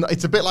 that's not,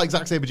 it's a bit like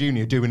Zack Sabre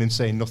Jr. doing and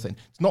saying nothing.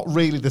 It's not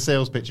really the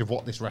sales pitch of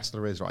what this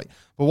wrestler is, right?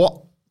 But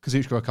what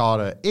Kazuchika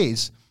Okada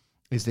is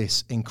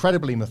this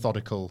incredibly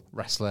methodical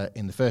wrestler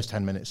in the first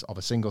 10 minutes of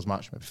a singles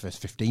match, maybe the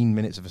first 15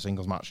 minutes of a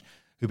singles match,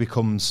 who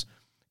becomes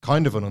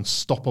kind of an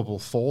unstoppable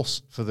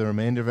force for the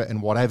remainder of it.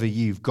 And whatever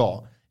you've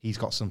got, he's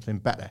got something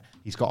better.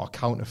 He's got a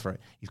counter for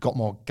it. He's got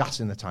more gas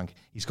in the tank.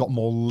 He's got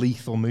more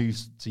lethal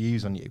moves to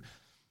use on you.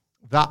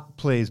 That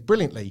plays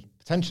brilliantly,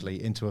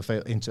 potentially, into a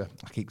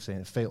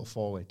fatal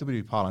four-way,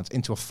 WWE parlance,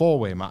 into a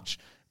four-way match,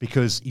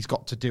 because he's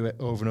got to do it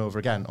over and over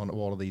again on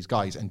all of these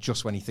guys. And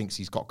just when he thinks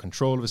he's got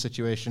control of a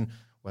situation,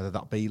 whether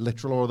that be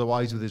literal or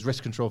otherwise, with his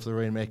wrist control for the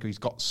Rainmaker, he's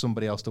got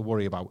somebody else to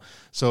worry about.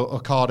 So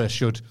Okada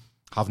should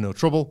have no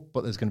trouble,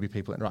 but there's going to be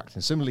people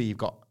interacting. Similarly, you've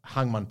got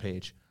Hangman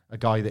Page, a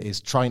guy that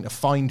is trying to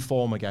find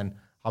form again,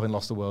 having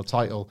lost the world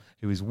title,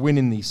 who is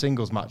winning these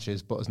singles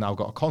matches, but has now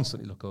got to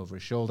constantly look over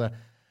his shoulder.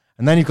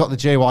 And then you've got the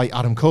Jay White,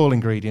 Adam Cole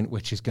ingredient,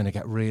 which is going to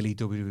get really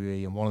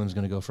WWE, and one of them's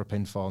going to go for a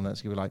pinfall, and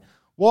that's going to be like,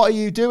 what are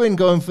you doing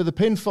going for the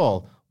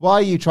pinfall? Why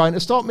are you trying to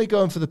stop me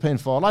going for the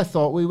pinfall? I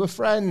thought we were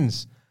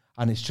friends.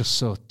 And it's just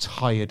so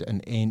tired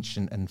and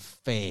ancient and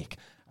fake.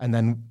 And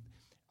then,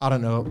 I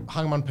don't know,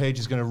 Hangman Page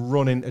is going to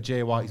run into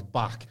Jay White's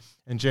back,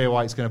 and Jay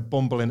White's going to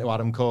bumble into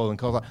Adam Cole, and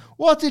Cole's like,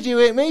 what did you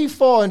hit me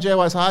for? And Jay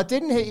White's like, I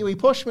didn't hit you, he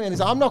pushed me. And he's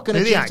like, I'm not going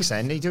to... Do the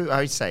accent, I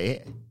would say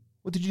it.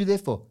 What did you do there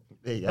for?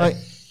 There you go. Like,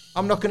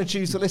 I'm not going to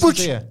choose to listen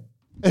to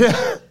you.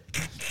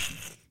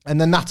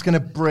 And then that's going to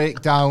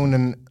break down,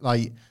 and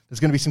like there's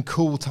going to be some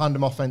cool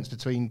tandem offense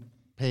between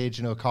Page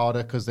and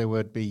Okada, because they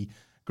would be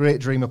great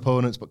dream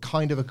opponents, but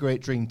kind of a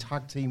great dream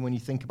tag team when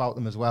you think about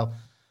them as well.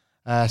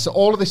 So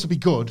all of this will be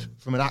good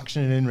from an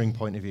action and in-ring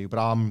point of view, but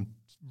I'm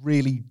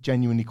really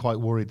genuinely quite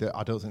worried that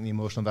I don't think the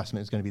emotional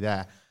investment is going to be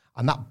there.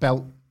 And that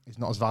belt is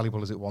not as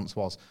valuable as it once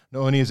was.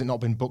 Not only has it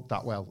not been booked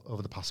that well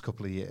over the past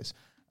couple of years,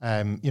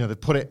 they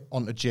put it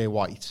onto Jay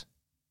White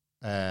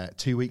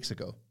 2 weeks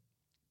ago.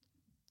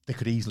 They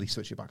could easily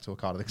switch it back to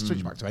Okada. They could switch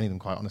it back to any of them,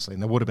 quite honestly.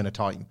 And there would have been a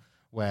time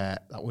where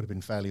that would have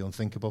been fairly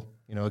unthinkable.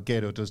 You know,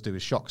 Gedo does do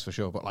his shocks for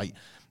sure, but like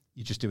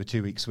you just do a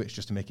 2 week switch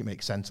just to make it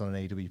make sense on an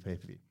AEW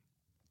pay-per-view.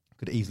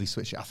 Could easily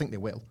switch it. I think they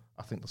will.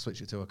 I think they'll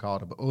switch it to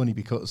Okada, but only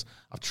because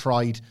I've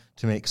tried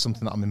to make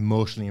something that I'm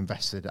emotionally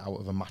invested out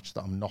of a match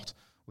that I'm not,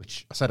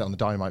 which I said it on the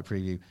Dynamite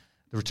preview.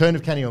 The return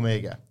of Kenny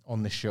Omega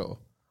on this show,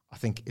 I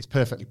think, is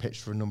perfectly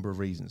pitched for a number of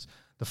reasons.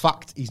 The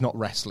fact he's not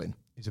wrestling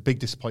is a big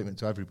disappointment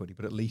to everybody,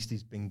 but at least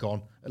he's been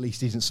gone. At least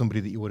he isn't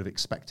somebody that you would have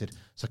expected.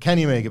 So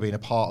Kenny Omega being a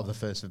part of the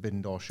first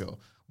Forbidden Door show,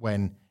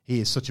 when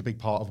he is such a big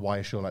part of why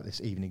a show like this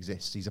even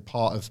exists.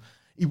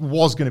 He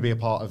was going to be a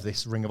part of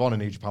this Ring of Honor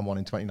New Japan one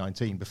in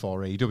 2019 before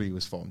AEW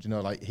was formed. You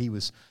know, like he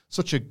was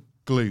such a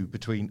glue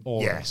between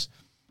all of us.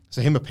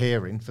 So him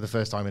appearing for the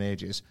first time in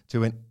ages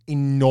to an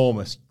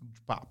enormous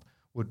bap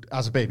would,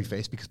 as a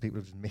babyface, because people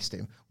have just missed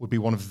him, would be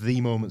one of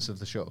the moments of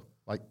the show.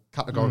 Like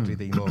categorically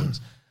the moments.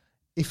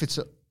 If it's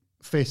a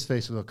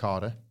face-to-face with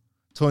Okada,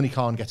 Tony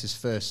Khan gets his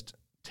first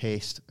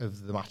taste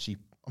of the match he,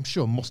 I'm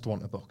sure, must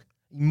want a book.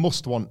 He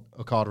must want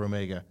Okada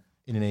Omega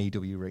in an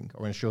AEW ring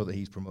or in a show that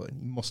he's promoting.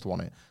 He must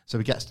want it. So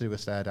he gets to do a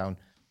stare down,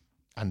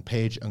 and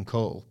Page and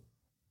Cole,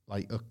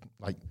 like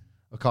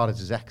Okada's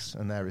his ex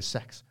and they're his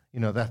sex.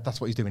 You know,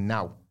 that's what he's doing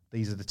now.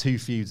 These are the two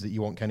feuds that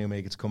you want Kenny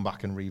Omega to come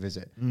back and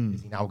revisit.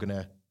 Is he now going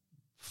to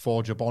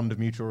forge a bond of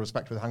mutual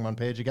respect with Hangman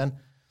Page again?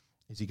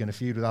 Is he going to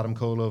feud with Adam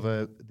Cole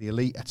over the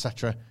Elite,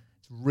 etc.?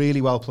 It's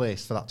really well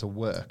placed for that to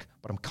work,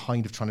 but I'm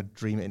kind of trying to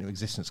dream it into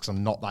existence because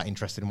I'm not that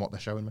interested in what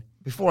they're showing me.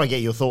 Before I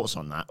get your thoughts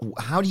on that,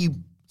 how do you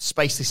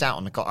space this out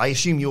on the card? I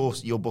assume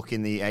you're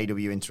booking the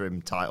AEW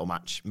interim title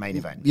match main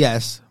event.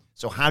 Yes.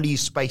 So how do you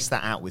space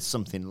that out with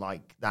something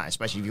like that,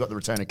 especially if you've got the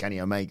return of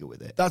Kenny Omega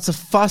with it? That's a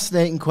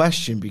fascinating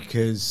question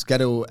because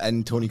Gedo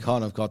and Tony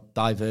Khan have got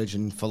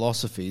divergent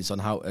philosophies on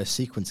how to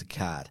sequence a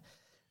card.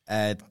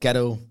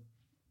 Gedo,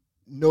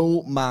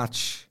 no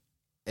match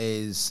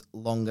is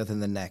longer than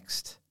the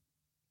next.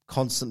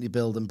 Constantly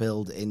build and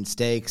build in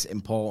stakes,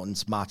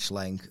 importance, match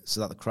length,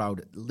 so that the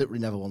crowd literally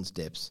never wants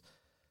dips.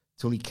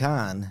 Tony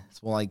Khan,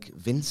 it's more like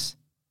Vince,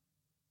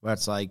 where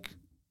it's like,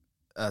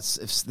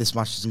 if this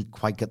match doesn't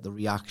quite get the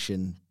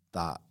reaction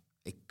that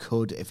it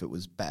could if it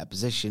was better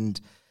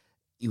positioned,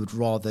 he would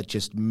rather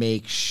just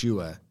make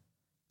sure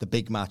the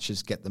big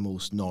matches get the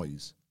most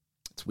noise.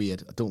 It's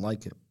weird. I don't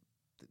like it.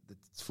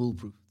 It's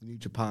foolproof. The New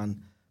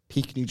Japan,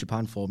 peak New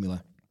Japan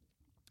formula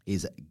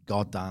is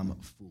goddamn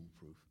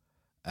foolproof.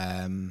 So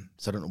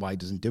I don't know why he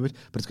doesn't do it,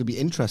 but it's going to be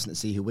interesting to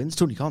see who wins.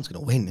 Tony Khan's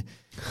going to win.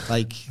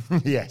 Like,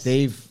 yes,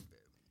 he's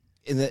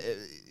a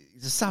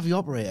savvy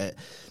operator.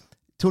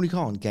 Tony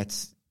Khan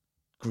gets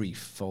grief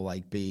for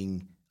like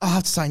being, I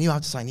have to sign you, I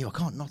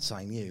can't not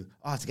sign you.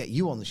 I have to get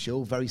you on the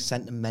show. Very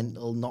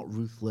sentimental, not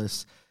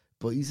ruthless,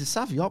 but he's a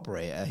savvy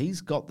operator.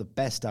 He's got the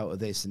best out of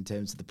this in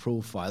terms of the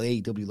profile.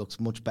 AEW looks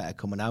much better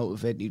coming out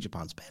of it. New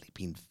Japan's barely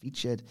been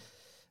featured.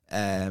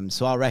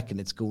 So I reckon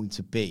it's going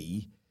to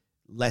be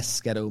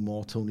less Gedo,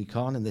 more Tony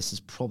Khan, and this is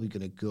probably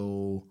going to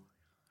go...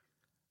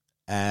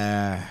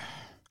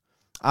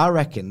 I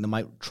reckon they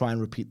might try and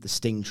repeat the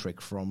Sting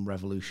trick from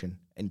Revolution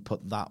and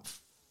put that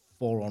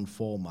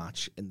 4-on-4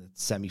 match in the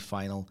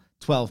semi-final.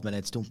 12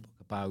 minutes, don't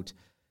fuck about.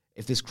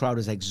 If this crowd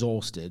is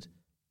exhausted,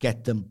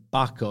 get them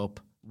back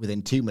up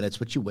within 2 minutes,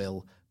 which you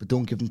will, but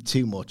don't give them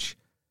too much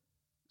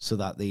so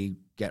that they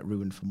get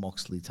ruined for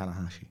Moxley,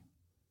 Tanahashi.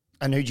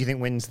 And who do you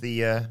think wins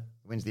the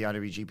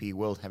IWGP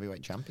World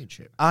Heavyweight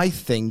Championship? I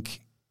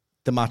think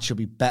the match will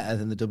be better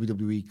than the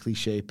WWE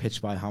cliche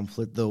pitched by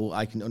Hamflet, though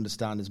I can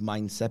understand his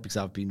mindset because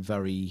I've been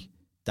very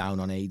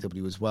down on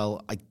AEW as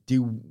well. I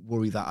do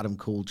worry that Adam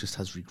Cole just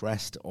has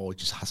regressed or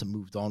just hasn't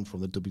moved on from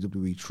the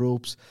WWE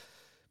tropes.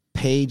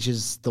 Page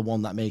is the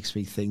one that makes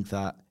me think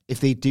that if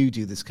they do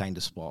this kind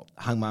of spot,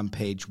 Hangman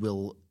Page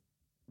will,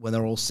 when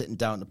they're all sitting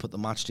down to put the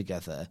match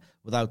together,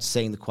 without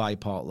saying the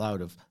quiet part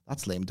loud of,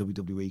 that's lame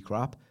WWE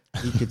crap,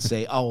 he could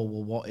say, oh,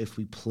 well, what if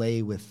we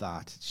play with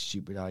that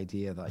stupid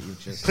idea that you've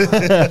just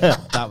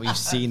that we've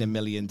seen a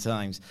million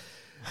times.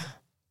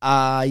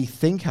 I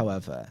think,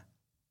 however,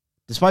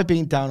 despite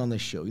being down on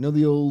this show, you know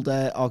the old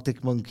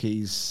Arctic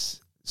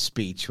Monkeys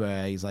speech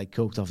where he's like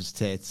coked off his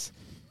tits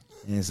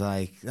and he's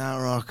like, that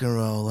rock and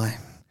roll, that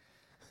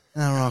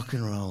rock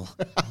and roll.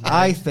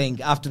 I think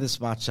after this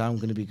match I'm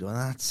going to be going,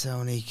 that's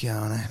Tony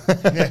Khan.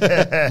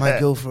 Might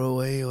go for a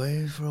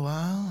way for a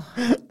while.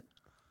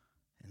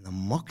 The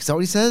muck, is that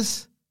what he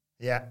says?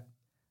 Yeah.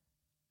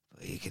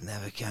 But you can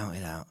never count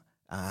it out.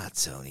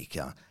 Tony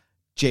Khan.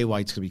 Jay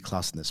White's going to be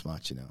class in this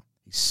match, you know.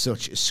 He's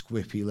such a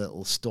squippy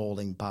little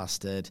stalling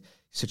bastard.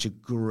 Such a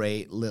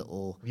great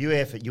little... You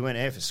weren't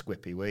here for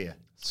squippy, were you?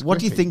 So what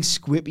do you think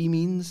squippy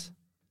means?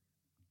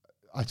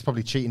 It's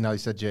probably cheating now you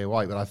said Jay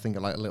White, but I think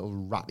like a little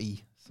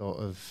ratty sort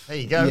of... There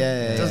you go.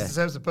 Yeah. It does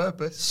serve the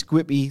purpose.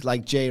 Squippy,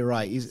 like Jay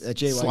Wright.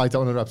 Jay White. Slide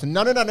on the ropes.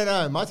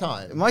 No, my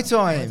time. My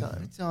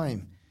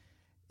time.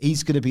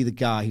 He's going to be the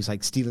guy who's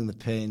like stealing the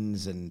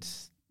pins and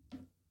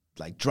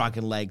like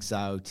dragging legs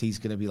out. He's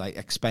going to be like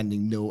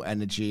expending no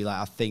energy.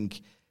 Like I think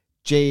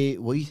Jay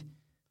White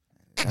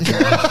in a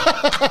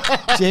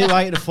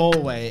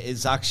 4-way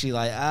is actually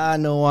like, I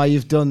know why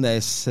you've done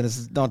this. And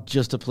it's not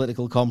just a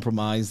political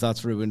compromise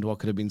that's ruined what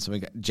could have been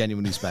something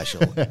genuinely special.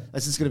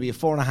 This is going to be a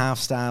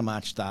 4.5-star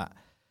match that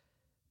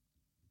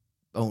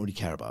I don't really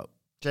care about.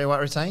 Jay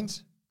White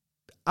retains?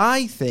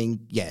 I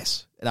think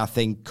yes. And I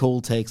think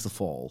Cole takes the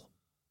fall.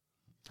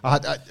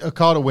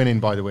 Okada winning,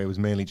 by the way, was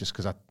mainly just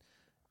because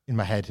in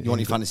my head... You want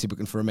your fantasy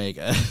booking for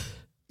Omega?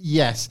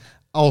 Yes.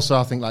 Also,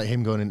 I think like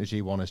him going into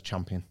G1 as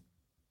champion.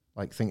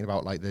 Like thinking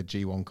about like the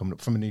G1 coming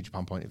up from a New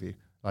Japan point of view.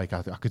 Like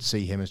I could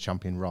see him as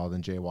champion rather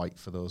than Jay White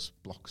for those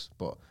blocks.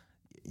 But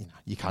you know,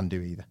 you can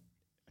do either.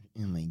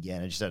 I mean,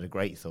 yeah, I just had a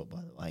great thought,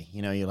 by the way.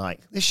 You know, you're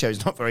like, this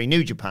show's not very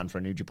New Japan for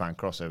a New Japan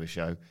crossover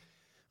show.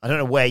 I don't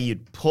know where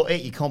you'd put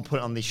it. You can't put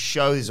it on this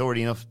show. There's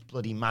already enough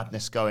bloody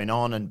madness going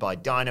on. And by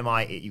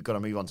Dynamite, you've got to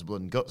move on to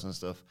Blood and Guts and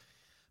stuff.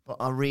 But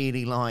I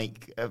really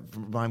like,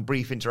 my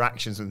brief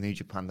interactions with New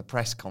Japan, the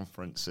press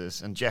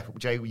conferences. And Jay,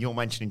 you're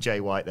mentioning Jay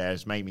White there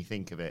has made me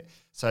think of it.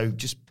 So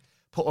just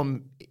put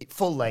them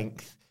full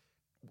length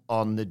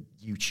on the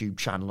YouTube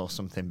channel or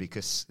something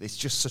because it's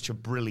just such a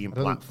brilliant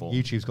platform.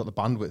 YouTube's got the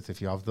bandwidth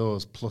if you have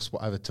those, plus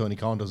whatever Tony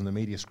Khan does in the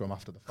media scrum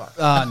after the fact.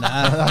 Oh,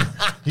 no.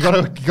 you got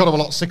to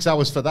allot 6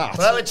 hours for that.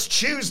 Well, it's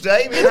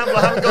Tuesday. Me and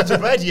Hamler haven't got to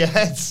bed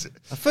yet.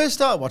 I first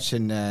started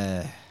watching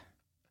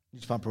New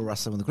Japan Pro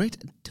Wrestling with the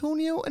great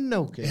Antonio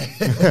Inoki.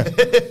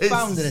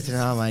 Founded it, and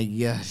oh my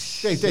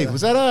gosh. Dave,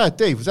 was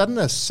that in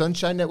the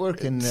Sunshine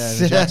Network in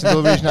the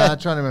Jacksonville region? I'm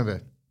trying to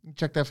remember. You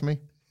check that for me.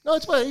 No,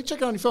 it's fine. You check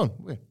it on your phone.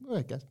 Wait,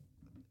 guys.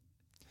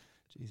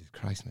 Jesus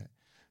Christ, mate.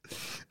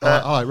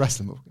 I like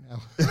wrestling, but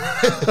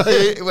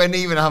now. When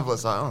even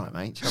Hamlet's like, all right,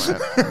 mate, chill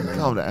out.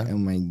 Calm down. Oh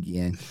my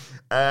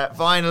God.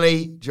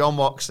 Finally, Jon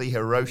Moxley,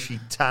 Hiroshi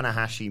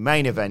Tanahashi,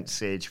 main event,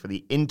 Sige, for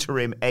the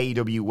interim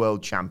AEW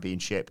World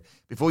Championship.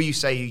 Before you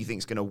say who you think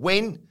is going to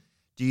win,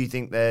 do you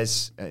think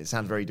there's, it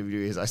sounds very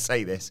WWE as I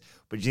say this,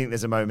 but do you think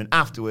there's a moment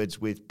afterwards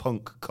with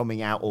Punk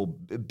coming out or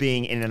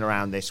being in and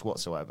around this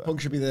whatsoever?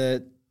 Punk should be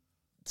the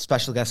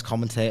special guest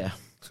commentator.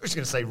 I was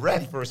going to say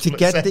ref for a split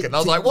second. I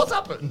was like, what's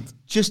happened?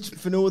 Just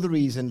for no other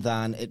reason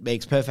than it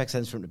makes perfect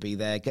sense for him to be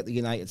there. Get the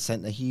United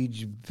Center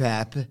huge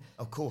pep.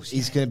 Of course.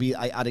 He's going to be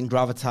adding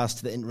gravitas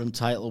to the interim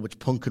title, which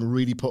Punk can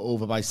really put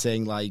over by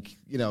saying, like,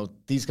 you know,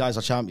 these guys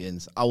are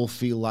champions. I will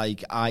feel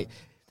like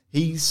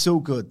he's so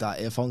good that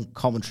if on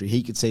commentary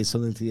he could say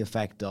something to the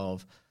effect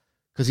of,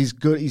 because he's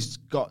good, he's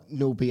got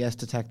no BS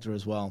detector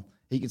as well.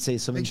 He could say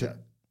something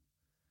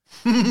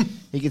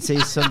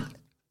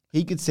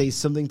He could say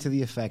something to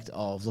the effect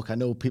of, look, I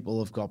know people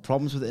have got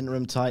problems with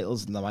interim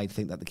titles and they might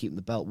think that they're keeping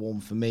the belt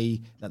warm for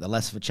me, that they're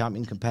less of a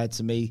champion compared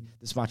to me.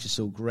 This match is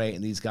so great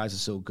and these guys are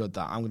so good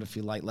that I'm going to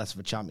feel like less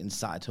of a champion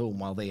sat at home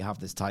while they have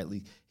this title.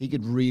 He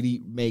could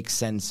really make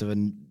sense of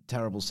a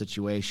terrible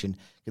situation,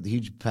 get the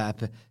huge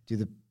pep, do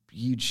the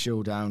huge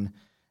showdown.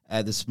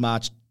 This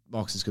match,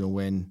 Mox is going to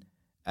win.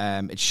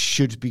 It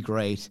should be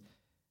great.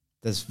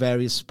 There's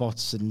various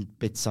spots and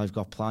bits I've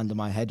got planned in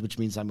my head, which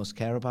means I must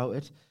care about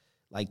it.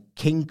 Like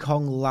King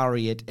Kong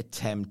lariat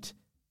attempt,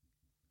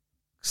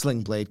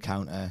 sling blade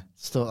counter.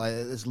 Stuff like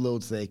there's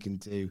loads they can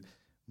do.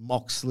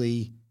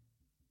 Moxley,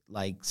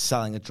 like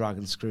selling a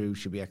dragon screw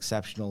should be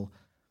exceptional.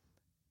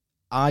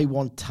 I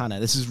want Tanner.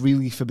 This is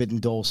really Forbidden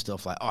Door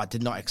stuff. Like, I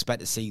did not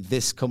expect to see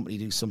this company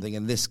do something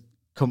in this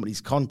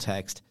company's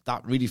context.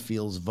 That really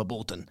feels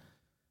verboten.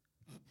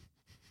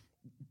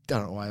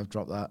 Don't know why I've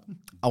dropped that.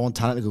 I want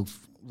Tanner to go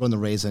run the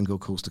razor and go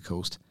coast to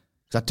coast.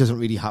 That doesn't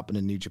really happen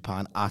in New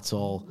Japan at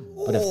all.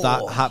 But if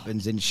that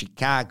happens in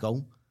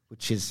Chicago,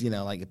 which is, you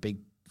know, like a big,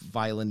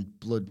 violent,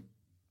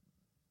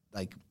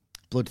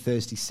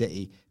 bloodthirsty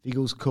city, if he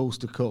goes coast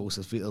to coast,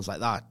 it feels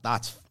like that.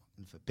 That's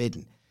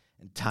forbidden.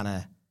 And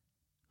Tanner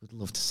would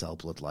love to sell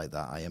blood like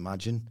that, I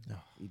imagine. Oh.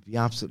 He'd be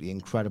absolutely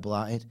incredible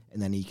at it. And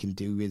then he can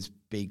do his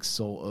big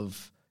sort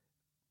of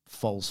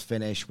false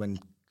finish when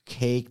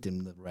caked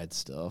in the red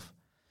stuff.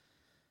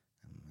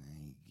 Oh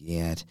my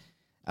God.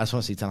 I just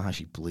want to see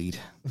Tanahashi bleed.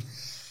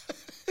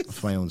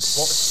 For my own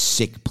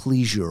sick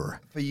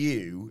pleasure. For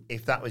you,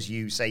 if that was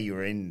you, say you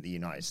were in the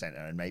United Center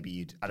and maybe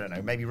you'd, I don't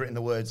know, maybe written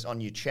the words on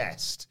your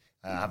chest,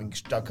 having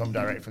come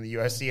directly from the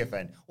UFC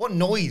event, what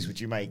noise would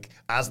you make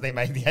as they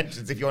made the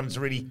entrance if you wanted to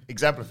really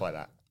exemplify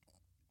that?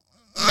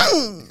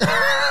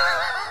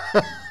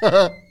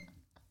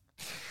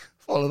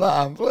 Follow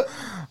that, Amplet.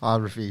 I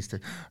refuse to.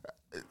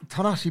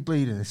 Tanahashi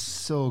bleeding is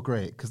so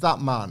great because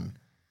that man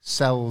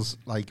sells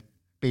like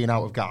being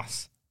out of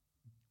gas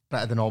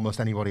better than almost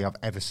anybody I've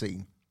ever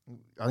seen.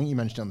 I think you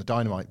mentioned it on the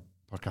Dynamite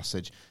podcast,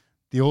 Sige.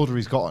 The older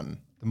he's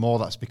gotten, the more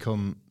that's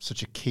become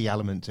such a key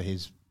element to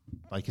his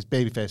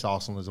babyface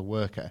arsenal as a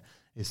worker,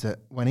 is that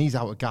when he's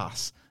out of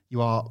gas, you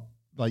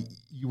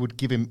would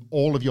give him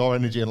all of your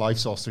energy and life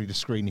source through the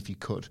screen if you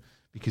could,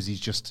 because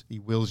he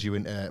wills you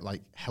into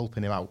like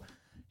helping him out.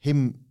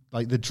 Him,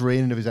 like the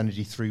draining of his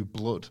energy through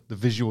blood, the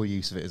visual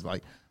use of it is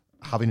like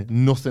having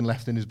nothing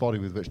left in his body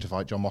with which to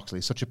fight Jon Moxley.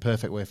 It's such a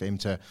perfect way for him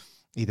to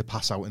either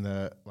pass out in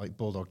the like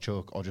bulldog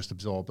choke or just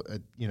absorb,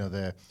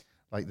 the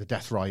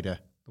Death Rider,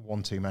 the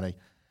one too many.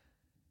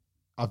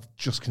 I've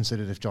just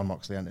considered if Jon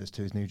Moxley enters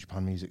to his New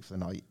Japan music for the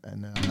night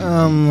and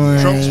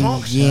Trunks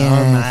Moxley.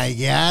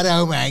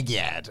 Oh my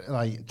god!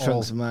 Like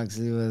Trunks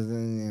Moxley was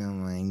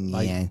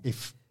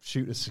if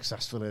Shooter's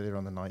successful earlier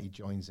on the night, he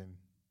joins him.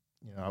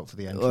 You know, out for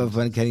the entrance. Or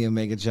when Kenny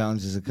Omega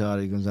challenges a card,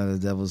 he comes out of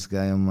the Devil's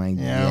Sky. Oh my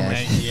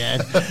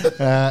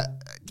god!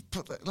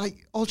 But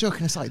like, all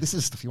joking aside, this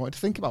is stuff you wanted to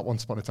think about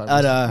once upon a time,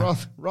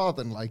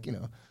 rather than like, you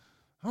know,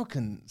 how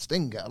can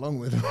Sting get along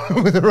with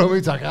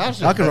Hiromu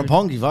Takahashi? How can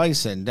Roppongi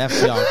Vice and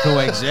FTR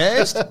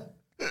coexist?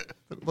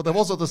 But there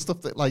was other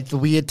stuff that like the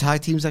weird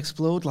tag teams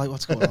explode. Like,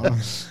 what's going on?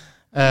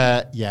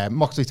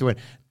 Moxley to win.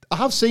 I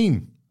have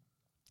seen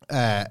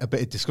a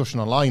bit of discussion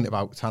online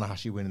about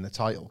Tanahashi winning the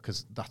title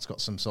because that's got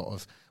some sort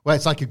of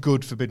it's like a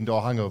good Forbidden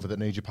Door hangover that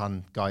New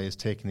Japan guy is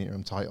taking the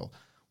interim title.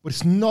 But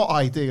it's not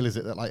ideal, is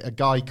it, that like a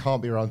guy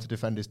can't be around to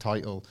defend his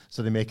title,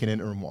 so they make an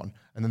interim one,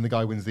 and then the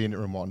guy wins the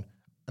interim one,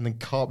 and then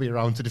can't be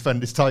around to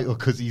defend his title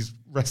because he's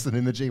wrestling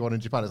in the G1 in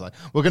Japan. It's like,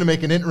 we're going to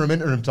make an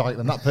interim title,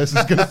 and that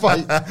person's going to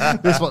fight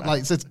this one.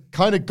 Like, so it's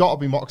kind of got to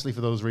be Moxley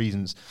for those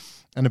reasons.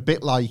 And a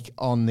bit like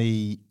on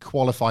the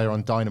qualifier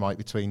on Dynamite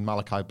between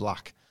Malachi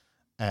Black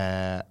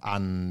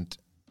and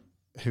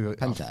who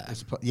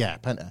Penta.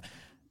 Penta.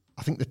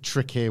 I think the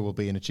trick here will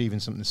be in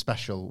achieving something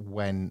special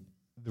when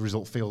the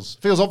result feels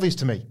obvious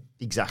to me.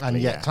 Exactly. And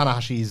yet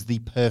Tanahashi is the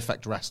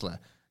perfect wrestler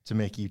to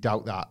make you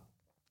doubt that,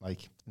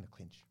 like, in the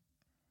clinch.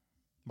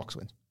 Mox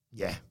wins.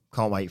 Yeah.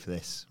 Can't wait for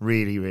this.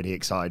 Really, really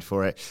excited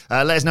for it.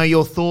 Let us know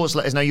your thoughts.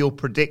 Let us know your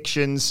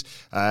predictions.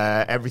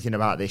 Everything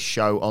about this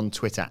show on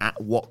Twitter at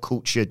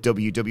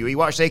WhatCultureWWE.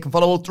 Watch, so you can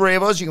follow all three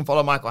of us. You can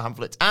follow Michael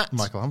Hamflett at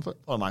Michael Hamflett.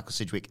 Follow Michael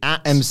Sidgwick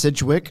at M.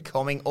 Sidgwick.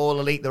 Coming All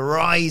Elite, The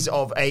Rise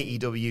of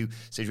AEW.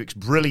 Sidgwick's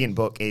brilliant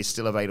book is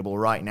still available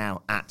right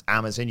now at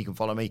Amazon. You can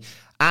follow me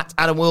at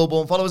Adam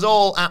Wilborn. Follow us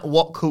all at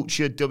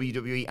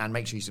WhatCultureWWE, and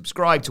make sure you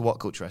subscribe to What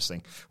Culture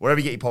Wrestling, wherever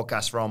you get your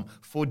podcasts from,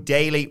 for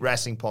daily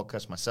wrestling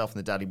podcasts. Myself and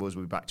the Daddy Boys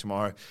will be back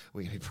tomorrow.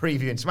 We're going to be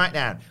previewing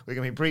SmackDown. We're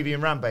going to be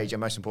previewing Rampage,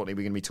 and most importantly,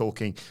 we're going to be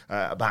talking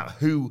about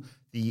who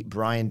the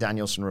Bryan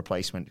Danielson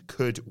replacement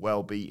could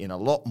well be in a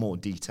lot more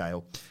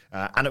detail.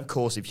 And of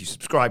course, if you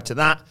subscribe to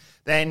that,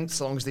 then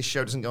so long as this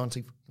show doesn't go on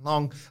too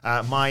long,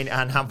 mine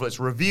and Hamflett's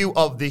review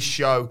of this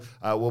show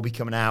will be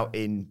coming out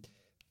in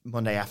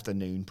Monday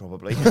afternoon,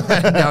 probably.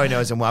 No one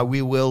knows. And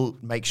we will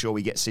make sure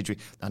we get Sidgwick.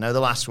 I know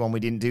the last one we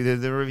didn't do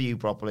the review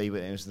properly,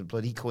 but it was the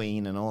bloody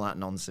Queen and all that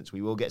nonsense.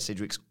 We will get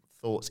Sidgwick's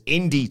thoughts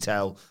in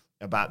detail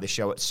about the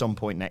show at some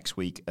point next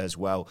week as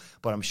well.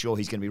 But I'm sure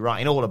he's going to be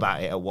writing all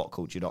about it at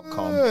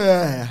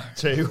whatculture.com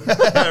too.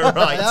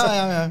 Right.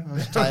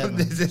 Yeah.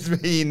 This has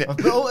been...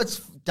 Oh, it's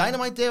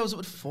Dynamite Day. I was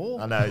up at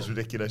 4. I know, it's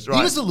ridiculous. Right.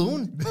 He was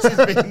alone. This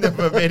has been the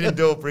Forbidden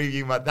Door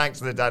preview. My thanks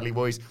to the Dudley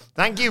Boys.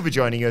 Thank you for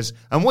joining us,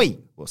 and we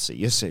will see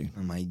you soon.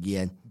 Oh my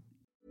God.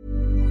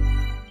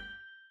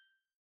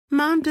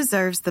 Mom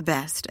deserves the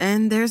best,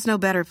 and there's no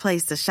better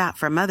place to shop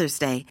for Mother's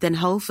Day than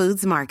Whole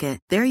Foods Market.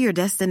 They're your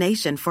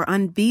destination for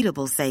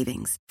unbeatable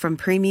savings, from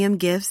premium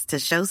gifts to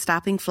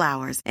show-stopping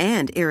flowers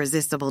and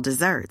irresistible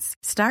desserts.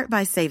 Start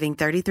by saving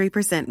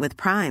 33% with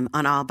Prime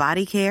on all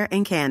body care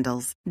and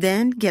candles.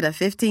 Then get a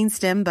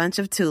 15-stem bunch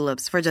of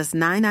tulips for just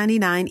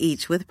 $9.99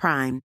 each with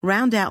Prime.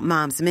 Round out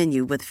Mom's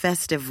menu with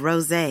festive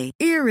rosé,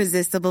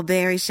 irresistible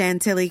berry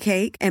chantilly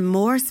cake, and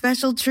more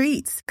special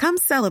treats. Come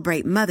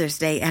celebrate Mother's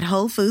Day at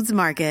Whole Foods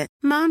Market.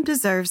 Mom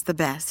deserves the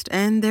best,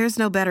 and there's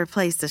no better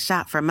place to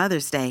shop for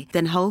Mother's Day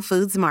than Whole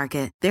Foods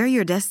Market. They're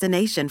your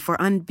destination for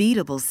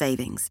unbeatable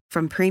savings,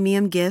 from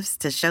premium gifts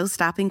to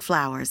show-stopping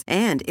flowers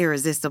and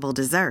irresistible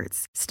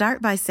desserts.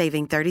 Start by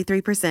saving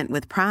 33%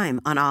 with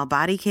Prime on all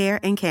body care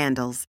and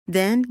candles.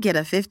 Then get a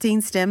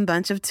 15-stem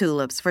bunch of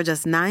tulips for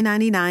just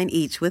 $9.99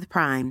 each with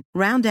Prime.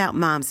 Round out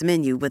Mom's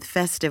menu with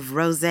festive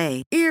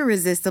rosé,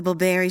 irresistible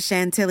berry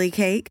chantilly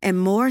cake, and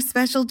more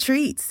special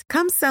treats.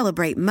 Come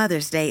celebrate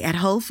Mother's Day at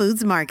Whole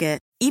Foods Market.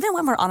 Even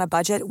when we're on a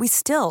budget, we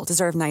still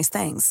deserve nice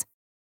things.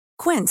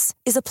 Quince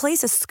is a place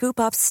to scoop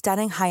up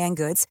stunning high-end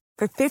goods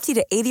for 50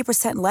 to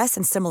 80% less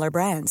than similar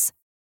brands.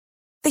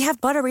 They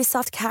have buttery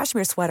soft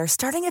cashmere sweaters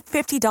starting at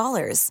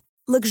 $50,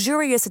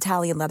 luxurious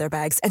Italian leather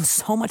bags, and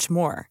so much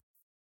more.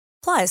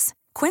 Plus,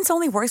 Quince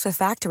only works with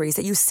factories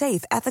that use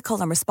safe, ethical,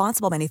 and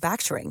responsible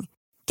manufacturing.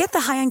 Get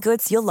the high-end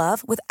goods you'll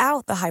love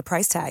without the high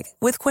price tag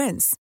with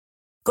Quince.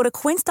 Go to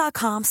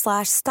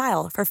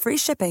quince.com/style for free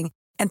shipping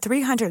and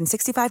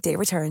 365-day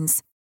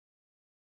returns.